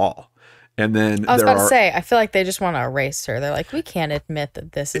Jessica at all. And then I was about to say, I feel like they just want to erase her. They're like, we can't admit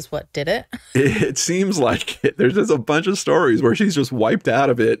that this is what did it. It seems like it. There's just a bunch of stories where she's just wiped out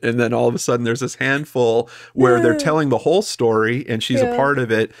of it. And then all of a sudden there's this handful where they're telling the whole story and she's a part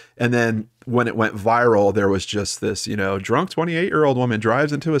of it. And then when it went viral, there was just this, you know, drunk 28-year-old woman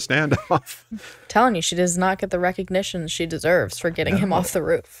drives into a standoff. Telling you, she does not get the recognition she deserves for getting him off the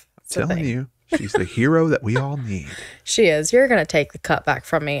roof. Telling you. She's the hero that we all need. She is. You're going to take the cup back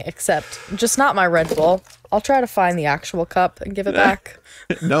from me, except just not my Red Bull. I'll try to find the actual cup and give it back.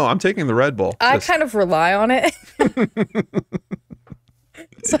 No, I'm taking the Red Bull. I kind of rely on it.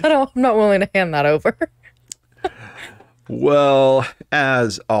 So I'm not willing to hand that over. Well,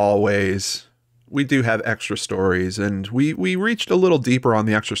 as always, we do have extra stories, and we reached a little deeper on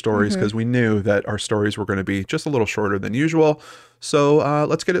the extra stories because we knew that our stories were going to be just a little shorter than usual. So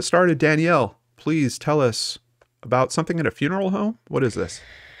let's get it started. Danielle, please tell us about something at a funeral home. What is this?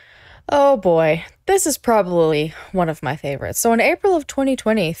 Oh boy, this is probably one of my favorites. So in April of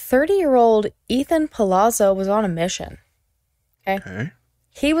 2020, 30-year-old Ethan Palazzo was on a mission. Okay.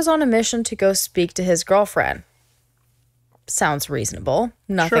 He was on a mission to go speak to his girlfriend. Sounds reasonable.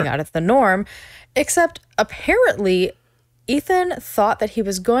 Nothing out of the norm. Except apparently, Ethan thought that he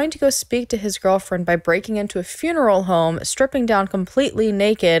was going to go speak to his girlfriend by breaking into a funeral home, stripping down completely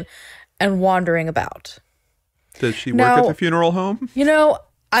naked, and wandering about. Does she work at the funeral home? You know,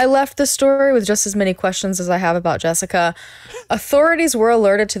 I left the story with just as many questions as I have about Jessica. Authorities were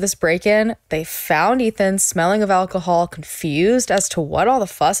alerted to this break-in. They found Ethan smelling of alcohol, confused as to what all the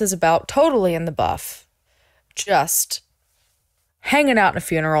fuss is about, totally in the buff. Just hanging out in a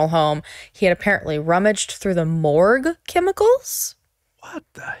funeral home. He had apparently rummaged through the morgue chemicals. What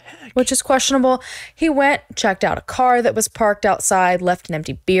the heck? Which is questionable. He went, checked out a car that was parked outside, left an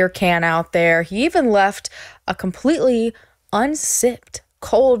empty beer can out there. He even left a completely unsipped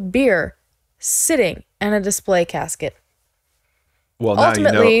cold beer sitting in a display casket. Well, now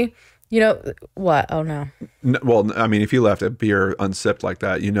ultimately, you know what? Oh no. Well, I mean, if you left a beer unsipped like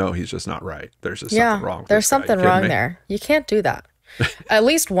that, you know he's just not right. There's just something wrong. There's something wrong there. You can't do that. At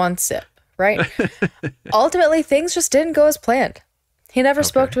least one sip, right? Ultimately, things just didn't go as planned. He never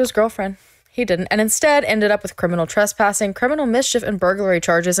spoke to his girlfriend. He didn't, and instead ended up with criminal trespassing, criminal mischief, and burglary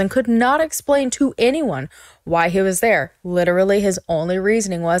charges, and could not explain to anyone why he was there. Literally, his only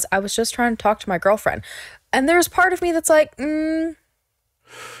reasoning was, I was just trying to talk to my girlfriend. And there's part of me that's like, did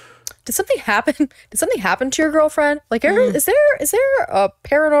something happen? Did something happen to your girlfriend? Like, is there a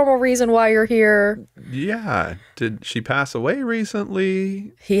paranormal reason why you're here? Yeah. Did she pass away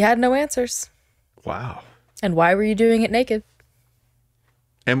recently? He had no answers. Wow. And why were you doing it naked?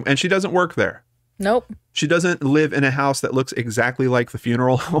 And she doesn't work there. Nope. She doesn't live in a house that looks exactly like the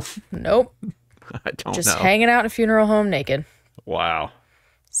funeral home. Nope. I don't know. Just hanging out in a funeral home naked. Wow.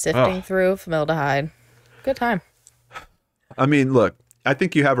 Sifting through formaldehyde. Good time. I mean, look, I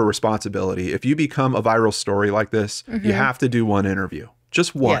think you have a responsibility. If you become a viral story like this, you have to do one interview.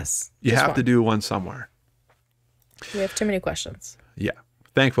 Just one. Yes, you have to do one somewhere. We have too many questions. Yeah.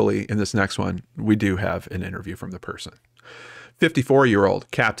 Thankfully, in this next one, we do have an interview from the person. 54-year-old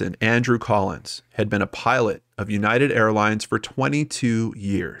Captain Andrew Collins had been a pilot of United Airlines for 22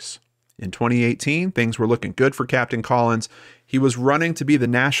 years. In 2018, things were looking good for Captain Collins. He was running to be the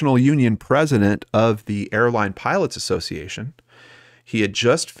national union president of the Airline Pilots Association. He had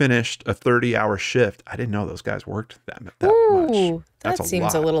just finished a 30-hour shift. I didn't know those guys worked that much. That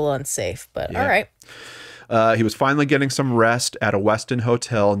seems a little unsafe, but all right. He was finally getting some rest at a Westin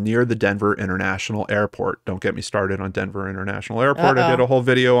hotel near the Denver International Airport. Don't get me started on Denver International Airport. I did a whole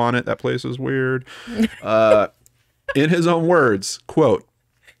video on it. That place is weird. In his own words, quote,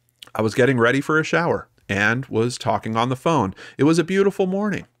 I was getting ready for a shower and was talking on the phone. It was a beautiful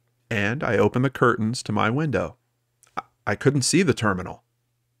morning, and I opened the curtains to my window. I couldn't see the terminal.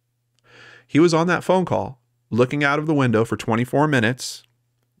 He was on that phone call, looking out of the window for 24 minutes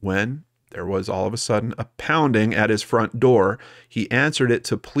when there was all of a sudden a pounding at his front door. He answered it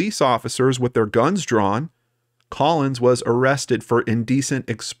to police officers with their guns drawn. Collins was arrested for indecent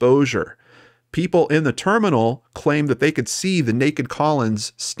exposure. People in the terminal claimed that they could see the naked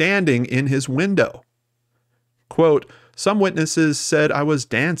Collins standing in his window. Quote, some witnesses said I was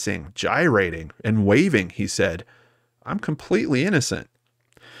dancing, gyrating, and waving, he said. I'm completely innocent.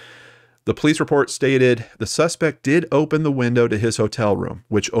 The police report stated the suspect did open the window to his hotel room,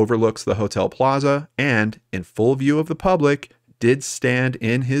 which overlooks the hotel plaza, and, in full view of the public, did stand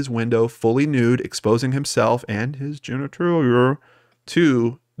in his window fully nude, exposing himself and his genitalia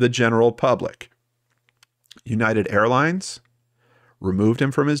to the general public. United Airlines removed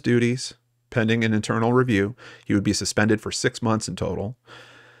him from his duties, pending an internal review. He would be suspended for 6 months in total.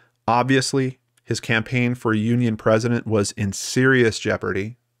 Obviously, his campaign for union president was in serious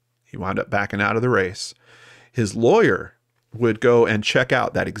jeopardy. He wound up backing out of the race. His lawyer would go and check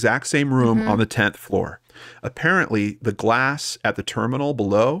out that exact same room on the 10th floor. Apparently, the glass at the terminal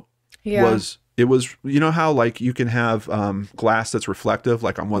below was, you know how like you can have glass that's reflective,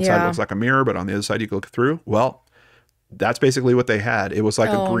 like on one side it looks like a mirror, but on the other side you can look through? Well, that's basically what they had. It was like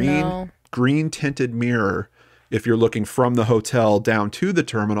a green tinted mirror if you're looking from the hotel down to the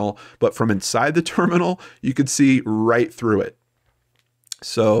terminal, but from inside the terminal, you could see right through it.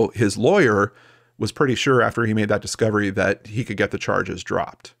 So his lawyer was pretty sure after he made that discovery that he could get the charges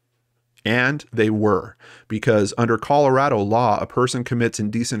dropped. And they were, because under Colorado law, a person commits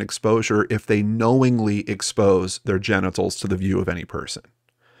indecent exposure if they knowingly expose their genitals to the view of any person.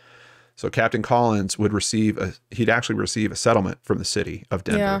 So Captain Collins would he'd actually receive a settlement from the city of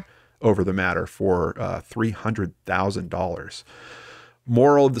Denver over the matter for $300,000.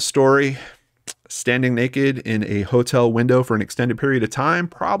 Moral of the story, standing naked in a hotel window for an extended period of time,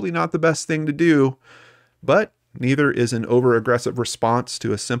 probably not the best thing to do, but neither is an over-aggressive response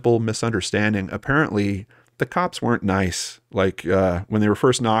to a simple misunderstanding. Apparently, the cops weren't nice. Like, when they were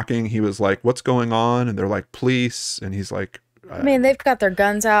first knocking, he was like, what's going on? And they're like, police. And he's like, I mean, they've got their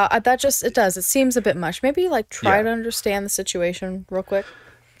guns out. It seems a bit much. Maybe, like, try to understand the situation real quick.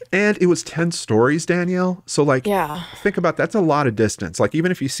 And it was 10 stories, Danielle. So, like, think about that's a lot of distance. Like,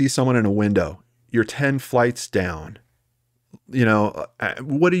 even if you see someone in a window, you're 10 flights down. You know,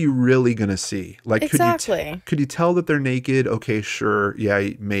 what are you really going to see? Like, could you tell that they're naked? Okay, sure.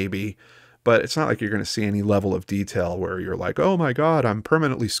 Yeah, maybe. But it's not like you're going to see any level of detail where you're like, oh my God, I'm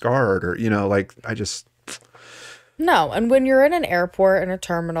permanently scarred. Or, you know, like, No, and when you're in an airport in a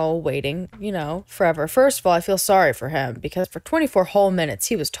terminal waiting, you know, forever, first of all, I feel sorry for him because for 24 whole minutes,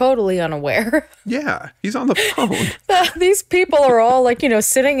 he was totally unaware. Yeah, he's on the phone. These people are all like, you know,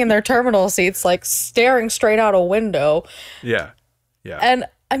 sitting in their terminal seats, like staring straight out a window. Yeah, yeah. And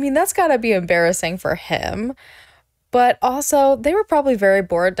I mean, that's got to be embarrassing for him. But also, they were probably very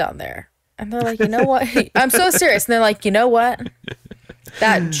bored down there. And they're like, you know what? I'm so serious. And they're like, you know what?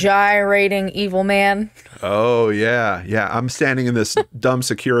 That gyrating evil man. Oh, yeah. Yeah. I'm standing in this dumb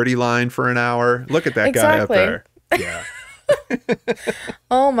security line for an hour. Look at that guy up there. Yeah.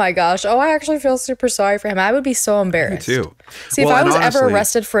 Oh, my gosh. Oh, I actually feel super sorry for him. I would be so embarrassed. Me too. See, if I was ever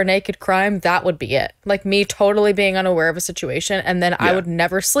arrested for a naked crime, that would be it. Like me totally being unaware of a situation, and then I would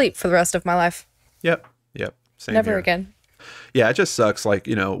never sleep for the rest of my life. Yep. Yep. Same Never here. again. Yeah, it just sucks. Like,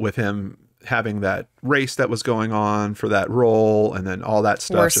 you know, with him having that race that was going on for that role and then all that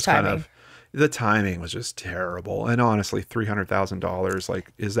stuff. Worst just timing. Kind of, the timing was just terrible. And honestly, $300,000,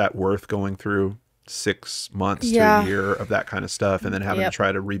 like, is that worth going through 6 months to a year of that kind of stuff and then having to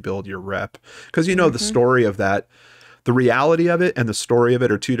try to rebuild your rep? Because, you know, the story of that, the reality of it and the story of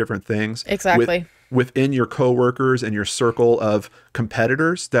it are two different things. Exactly. Within your coworkers and your circle of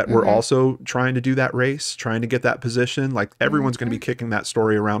competitors that were also trying to do that race, trying to get that position, like everyone's going to be kicking that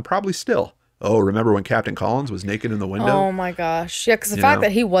story around probably still. Oh, remember when Captain Collins was naked in the window? Oh my gosh. Yeah, because the fact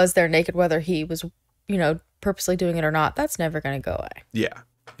that he was there naked, whether he was, you know, purposely doing it or not, that's never going to go away. Yeah.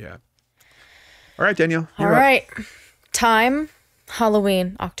 Yeah. All right, Danielle. All right. Time,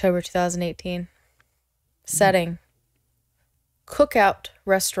 Halloween, October 2018. Setting, cookout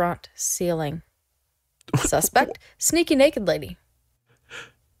restaurant ceiling. Suspect, sneaky naked lady.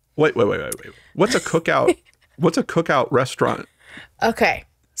 Wait. What's a cookout? What's a cookout restaurant? Okay,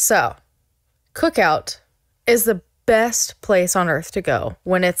 so cookout is the best place on earth to go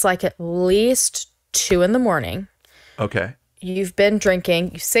when it's like at least 2 a.m. Okay. You've been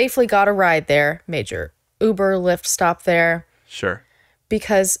drinking, you safely got a ride there, made your Uber, Lyft stop there. Sure.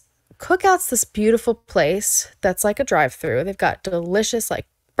 Because cookout's this beautiful place that's like a drive-through. They've got delicious like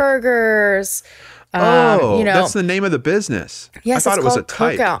burgers. You know, that's the name of the business. Yes, I thought it was a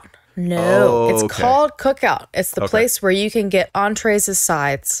type. Cookout. No, it's called Cookout. It's the place where you can get entrees as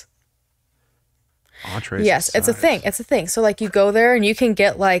sides. Entrees. Yes, it's a thing. It's a thing. So like you go there and you can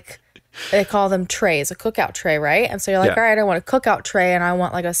get like They call them trays, a cookout tray, right? And so you're like, Yeah. all right, I want a cookout tray and I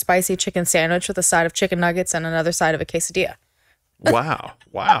want like a spicy chicken sandwich with a side of chicken nuggets and another side of a quesadilla. Wow.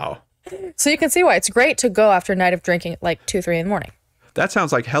 Wow. So you can see why it's great to go after a night of drinking at like 2, 3 in the morning. That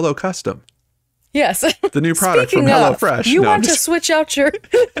sounds like Hello Custom. Yes. The new product Speaking from of, HelloFresh. You No, I'm want to just- switch out your do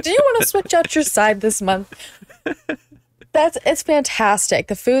you want to switch out your side this month? It's fantastic.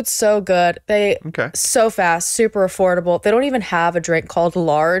 The food's so good. They Okay. so fast, super affordable. They don't even have a drink called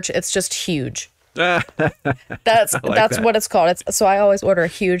large. It's just huge. That's that. what it's called. So I always order a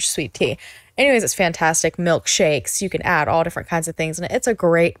huge sweet tea. Anyways, it's fantastic. Milkshakes. You can add all different kinds of things, and it's a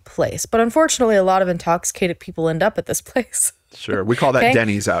great place. But unfortunately, a lot of intoxicated people end up at this place. Sure. We call that Okay.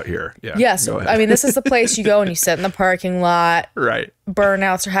 Denny's out here. Yeah. Yes. Go ahead. I mean, this is the place you go and you sit in the parking lot. Right.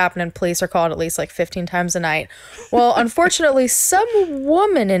 Burnouts are happening. Police are called at least like 15 times a night. Well, unfortunately, some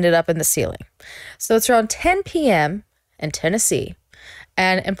woman ended up in the ceiling. So it's around 10 p.m. in Tennessee.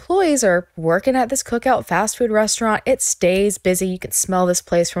 And employees are working at this cookout fast food restaurant. It stays busy. You can smell this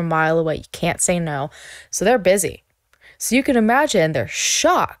place from a mile away. You can't say no. So they're busy. So you can imagine their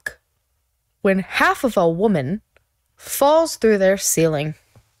shock when half of a woman falls through their ceiling.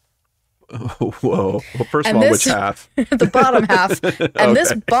 Whoa. Well, first of And all, this- which half? The bottom half. And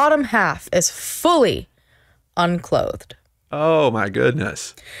this Okay. bottom half is fully unclothed. Oh, my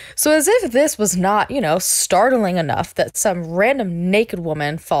goodness. So as if this was not, startling enough that some random naked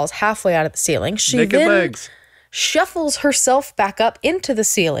woman falls halfway out of the ceiling, she Naked then legs. shuffles herself back up into the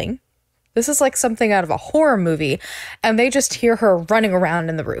ceiling. This is like something out of a horror movie, and they just hear her running around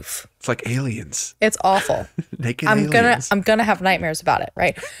in the roof. It's like aliens. It's awful. Naked I'm aliens. gonna have nightmares about it,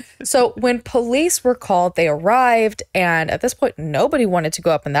 right? So when police were called, they arrived, and at this point, nobody wanted to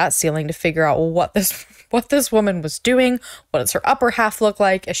go up in that ceiling to figure out what this woman was doing. What does her upper half look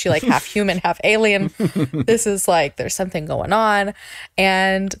like? Is she like half human, half alien? This is like there's something going on,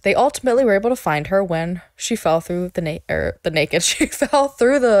 and they ultimately were able to find her when she fell through the naked. She fell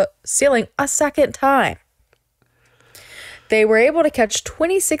through the ceiling a second time. They were able to catch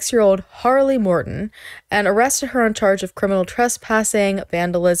 26-year-old Harley Morton and arrested her on charge of criminal trespassing,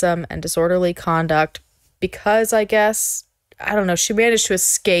 vandalism, and disorderly conduct because I don't know, she managed to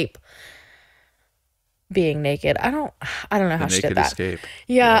escape being naked. I don't know how she did Naked that. escape.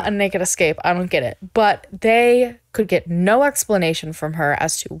 Yeah, a naked escape. I don't get it. But they could get no explanation from her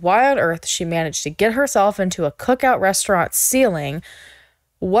as to why on earth she managed to get herself into a cookout restaurant ceiling,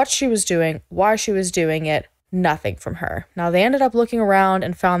 what she was doing, why she was doing it. Nothing from her. Now, they ended up looking around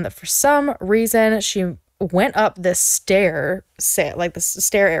and found that for some reason she went up this stair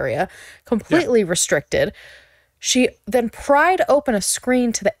area, completely restricted. She then pried open a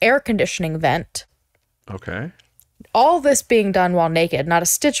screen to the air conditioning vent. Okay. All this being done while naked. Not a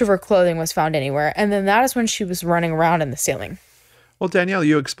stitch of her clothing was found anywhere. And then that is when she was running around in the ceiling. Well, Danielle,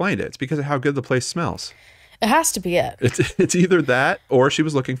 you explained it. It's because of how good the place smells. It has to be it. It's either that or she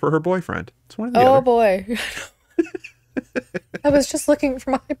was looking for her boyfriend. It's one of the Oh, other. boy. I was just looking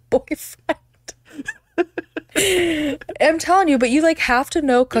for my boyfriend. I'm telling you, but you have to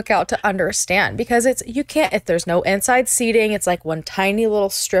know cookout to understand because you can't, if there's no inside seating, it's like one tiny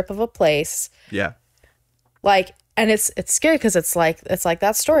little strip of a place. Yeah. And it's scary because it's like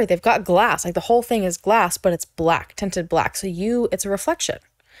that story. They've got glass, the whole thing is glass, but it's black, tinted black. So it's a reflection.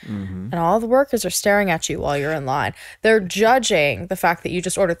 Mm-hmm. And all the workers are staring at you while you're in line. They're judging the fact that you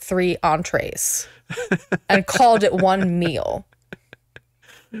just ordered 3 entrees and called it one meal.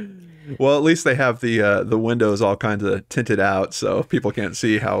 Well, at least they have the windows all kinds of tinted out, so people can't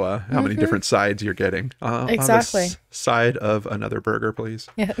see how many different sides you're getting. Exactly. Side of another burger, please.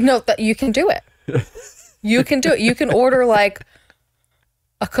 Yeah. No, you can do it. You can do it. You can order a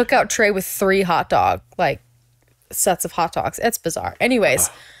cookout tray with 3 hot dog sets of hot dogs. It's bizarre. Anyways,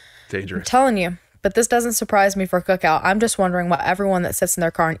 Dangerous. telling you, but this doesn't surprise me for cookout. I'm just wondering what everyone that sits in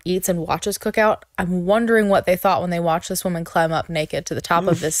their car and eats and watches cookout, I'm wondering what they thought when they watched this woman climb up naked to the top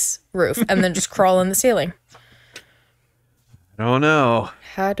of this roof and then just crawl in the ceiling. I don't know.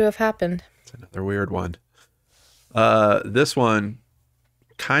 Had to have happened. It's another weird one. This one,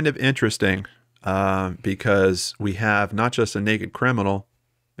 kind of interesting because we have not just a naked criminal,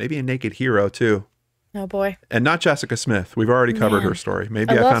 maybe a naked hero too. Oh boy. And not Jessica Smith. We've already covered Man. her story.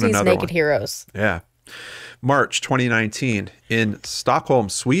 Maybe I I love found these another naked one. heroes. Yeah. March 2019 in Stockholm,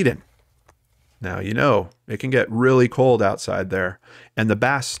 Sweden. Now, it can get really cold outside there. And the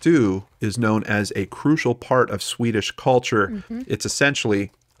Bass stew is known as a crucial part of Swedish culture. Mm-hmm. It's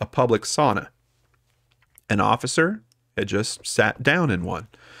essentially a public sauna. An officer had just sat down in one.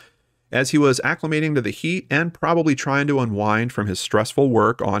 As he was acclimating to the heat and probably trying to unwind from his stressful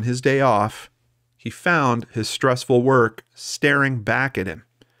work on his day off, he found his stressful work staring back at him.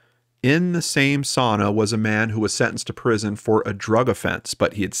 In the same sauna was a man who was sentenced to prison for a drug offense,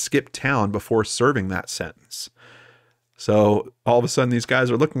 but he had skipped town before serving that sentence. So all of a sudden, these guys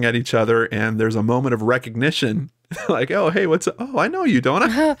are looking at each other, and there's a moment of recognition. Like, oh, hey, what's up? Oh, I know you, don't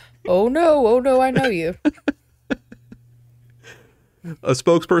I? Oh, no, I know you. A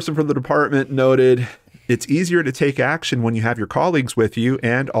spokesperson from the department noted, it's easier to take action when you have your colleagues with you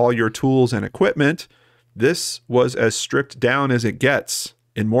and all your tools and equipment. This was as stripped down as it gets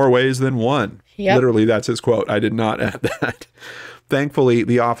in more ways than one. Yep. Literally, that's his quote. I did not add that. Thankfully,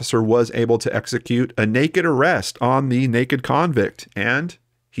 the officer was able to execute a naked arrest on the naked convict, and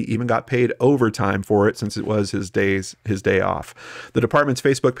he even got paid overtime for it since it was his day off. The department's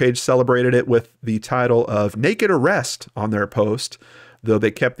Facebook page celebrated it with the title of Naked Arrest on their post, though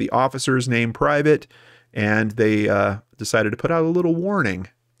they kept the officer's name private, and they decided to put out a little warning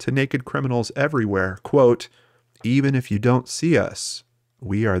to naked criminals everywhere. Quote, even if you don't see us,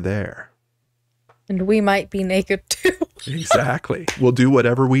 we are there. And we might be naked too. Exactly. We'll do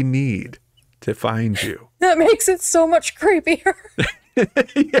whatever we need to find you. That makes it so much creepier.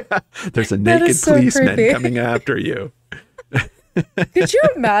 Yeah. There's a naked policeman creepy. coming after you. Could you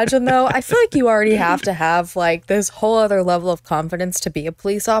imagine, though? I feel like you already have to have like this whole other level of confidence to be a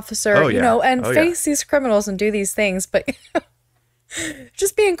police officer, Oh, yeah. and face these criminals and do these things. But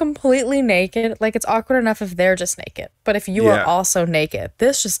just being completely naked, like it's awkward enough if they're just naked. But if you are also naked,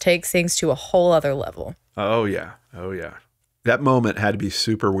 this just takes things to a whole other level. Oh, yeah. Oh, yeah. That moment had to be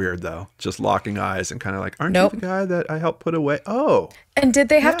super weird, though. Just locking eyes and kind of like, aren't you the guy that I helped put away? Oh. And did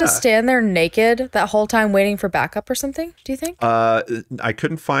they have to stand there naked that whole time waiting for backup or something, do you think? I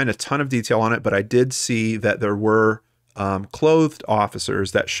couldn't find a ton of detail on it, but I did see that there were clothed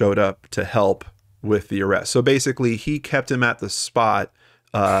officers that showed up to help with the arrest. So basically, he kept him at the spot,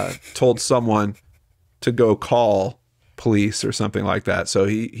 told someone to go call police or something like that. So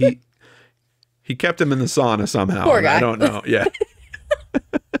he kept him in the sauna somehow. Poor guy. I don't know. Yeah.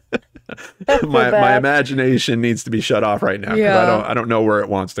 my imagination needs to be shut off right now because I don't know where it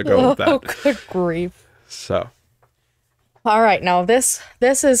wants to go with that. Oh, good grief. So. All right. Now this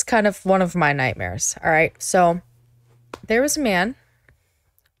is kind of one of my nightmares. All right. So there was a man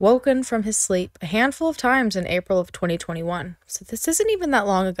woken from his sleep a handful of times in April of 2021. So this isn't even that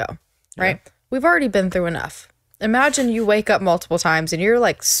long ago, right? Yeah. We've already been through enough. Imagine you wake up multiple times and you're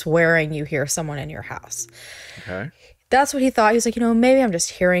like swearing you hear someone in your house. Okay. That's what he thought. He was like, maybe I'm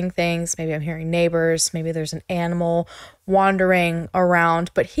just hearing things. Maybe I'm hearing neighbors. Maybe there's an animal wandering around.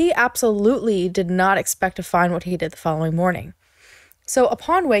 But he absolutely did not expect to find what he did the following morning. So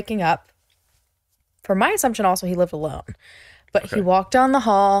upon waking up, for my assumption also, he lived alone. But he walked down the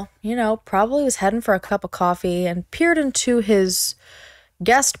hall, probably was heading for a cup of coffee and peered into his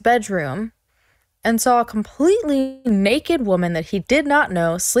guest bedroom and saw a completely naked woman that he did not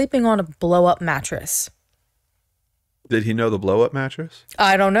know sleeping on a blow-up mattress. Did he know the blow-up mattress?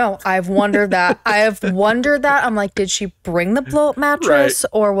 I don't know. I've wondered that. I'm like, did she bring the blow-up mattress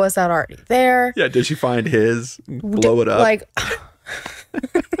or was that already there? Yeah, did she find his, blow it up? Like,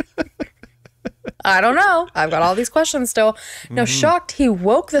 I don't know. I've got all these questions still. No, shocked, he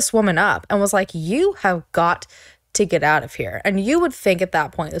woke this woman up and was like, you have got to get out of here. And you would think at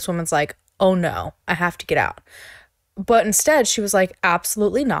that point, this woman's like, oh no, I have to get out. But instead, she was like,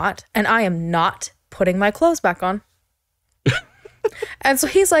 absolutely not. And I am not putting my clothes back on. And so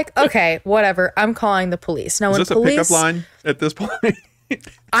he's like, okay, whatever. I'm calling the police. Now, is this a pickup line at this point?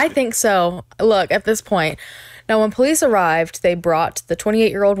 I think so. Look, at this point. Now, when police arrived, they brought the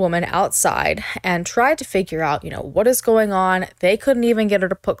 28-year-old woman outside and tried to figure out, what is going on. They couldn't even get her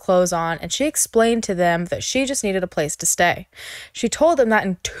to put clothes on. And she explained to them that she just needed a place to stay. She told them that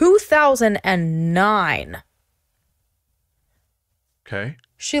in 2009. Okay.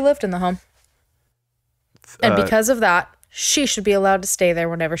 She lived in the home. And because of that, she should be allowed to stay there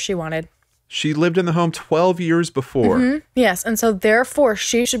whenever she wanted. She lived in the home 12 years before. Mm-hmm. Yes, and so therefore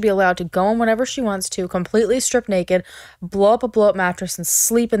she should be allowed to go in whenever she wants to, completely strip naked, blow up a blow-up mattress, and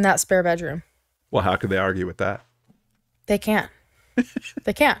sleep in that spare bedroom. Well, how could they argue with that? They can't.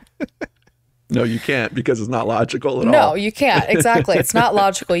 They can't. No, you can't because it's not logical at all. No, you can't. Exactly. It's not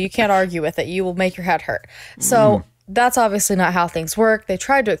logical. You can't argue with it. You will make your head hurt. So that's obviously not how things work. They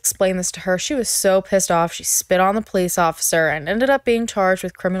tried to explain this to her. She was so pissed off. She spit on the police officer and ended up being charged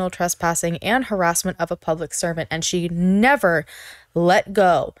with criminal trespassing and harassment of a public servant. And she never let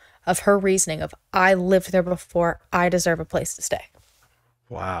go of her reasoning of, I lived there before. I deserve a place to stay.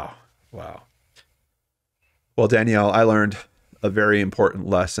 Wow. Wow. Well, Danielle, I learned a very important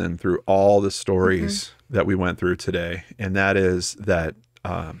lesson through all the stories that we went through today. And that is that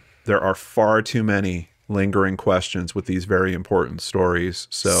there are far too many lingering questions with these very important stories.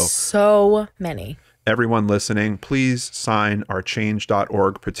 So many. Everyone listening, please sign our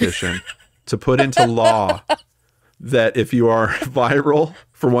change.org petition to put into law that if you are viral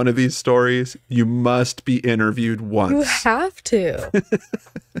for one of these stories, you must be interviewed once. You have to.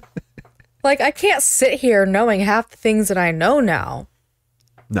 Like, I can't sit here knowing half the things that I know now.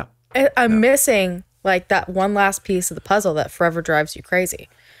 No. I'm missing, like, that one last piece of the puzzle that forever drives you crazy.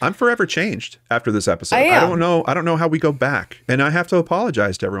 I'm forever changed after this episode. I am. I don't know how we go back. And I have to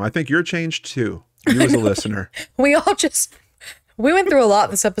apologize to everyone. I think you're changed too. You as a listener. We went through a lot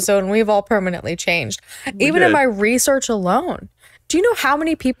this episode, and we've all permanently changed. Even in my research alone. Do you know how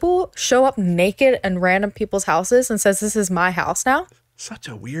many people show up naked in random people's houses and says, this is my house now? Such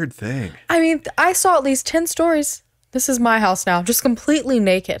a weird thing. I mean, I saw at least 10 stories. This is my house now, just completely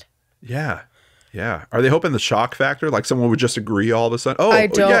naked. Yeah. Yeah. Are they hoping the shock factor? Like someone would just agree all of a sudden? Oh, I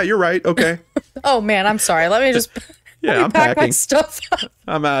don't. Yeah, you're right. Okay. Oh, man, I'm sorry. Let me just I'm pack my packing stuff up.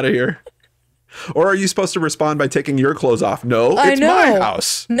 I'm out of here. Or are you supposed to respond by taking your clothes off? No, it's my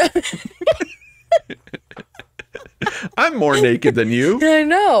house. No. I'm more naked than you. I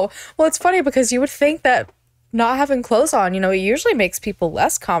know. Well, it's funny because you would think that not having clothes on, it usually makes people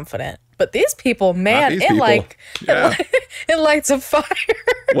less confident. But these people, man, it lights a fire.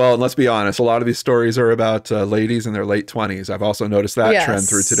 Well, and let's be honest. A lot of these stories are about ladies in their late 20s. I've also noticed that trend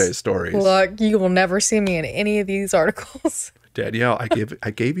through today's stories. Look, you will never see me in any of these articles. Danielle,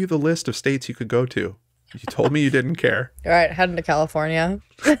 I gave you the list of states you could go to. You told me you didn't care. All right, heading to California.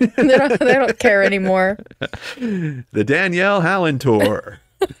 they don't care anymore. The Danelle Hallen Tour.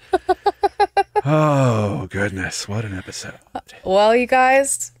 Oh, goodness. What an episode. Well, you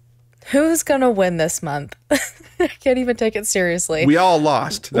guys, who's going to win this month? I can't even take it seriously. We all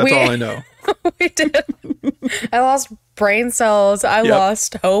lost. That's all I know. We did. I lost brain cells. I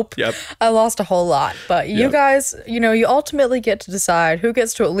lost hope. Yep. I lost a whole lot. But you guys, you ultimately get to decide who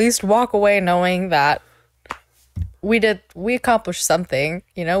gets to at least walk away knowing that we accomplished something.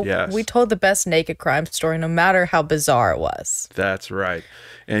 Yes. We told the best naked crime story, no matter how bizarre it was. That's right.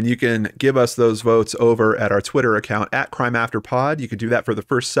 And you can give us those votes over at our Twitter account at CrimeAfterPod. You can do that for the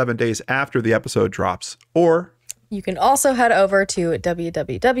first 7 days after the episode drops. Or you can also head over to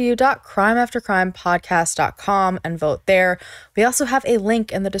www.crimeaftercrimepodcast.com and vote there. We also have a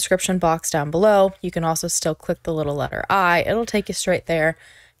link in the description box down below. You can also still click the little letter I. It'll take you straight there.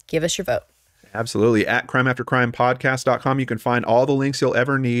 Give us your vote. Absolutely. At crimeaftercrimepodcast.com, you can find all the links you'll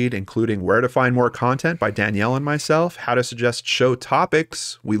ever need, including where to find more content by Danelle and myself, how to suggest show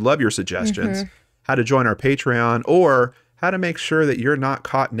topics. We love your suggestions. How to join our Patreon, or how to make sure that you're not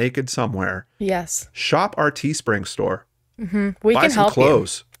caught naked somewhere. Yes. Shop our Teespring store. We Buy can some help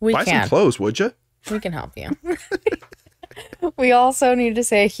clothes. you. Buy some clothes, would you? We can help you. We also need to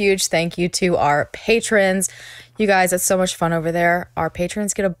say a huge thank you to our patrons. You guys, it's so much fun over there. Our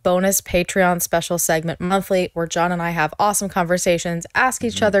patrons get a bonus Patreon special segment monthly where John and I have awesome conversations, ask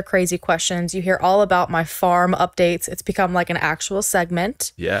each other crazy questions. You hear all about my farm updates. It's become like an actual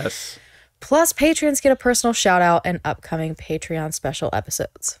segment. Yes. Plus, patrons get a personal shout out in upcoming Patreon special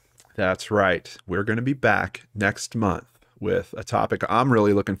episodes. That's right. We're going to be back next month with a topic I'm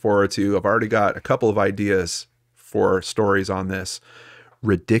really looking forward to. I've already got a couple of ideas for stories on this.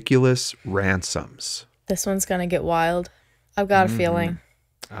 Ridiculous ransoms. This one's going to get wild. I've got a feeling.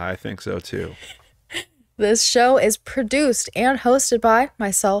 I think so too. This show is produced and hosted by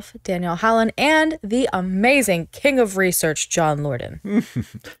myself, Danelle Hallen, and the amazing king of research, John Lorden. I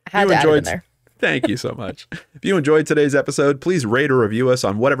had to add it in there. Thank you so much. If you enjoyed today's episode, please rate or review us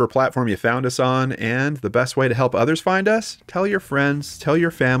on whatever platform you found us on. And the best way to help others find us, tell your friends, tell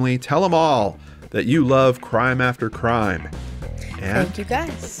your family, tell them all that you love Crime After Crime. And thank you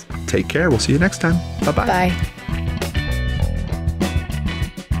guys. Take care. We'll see you next time. Bye-bye. Bye.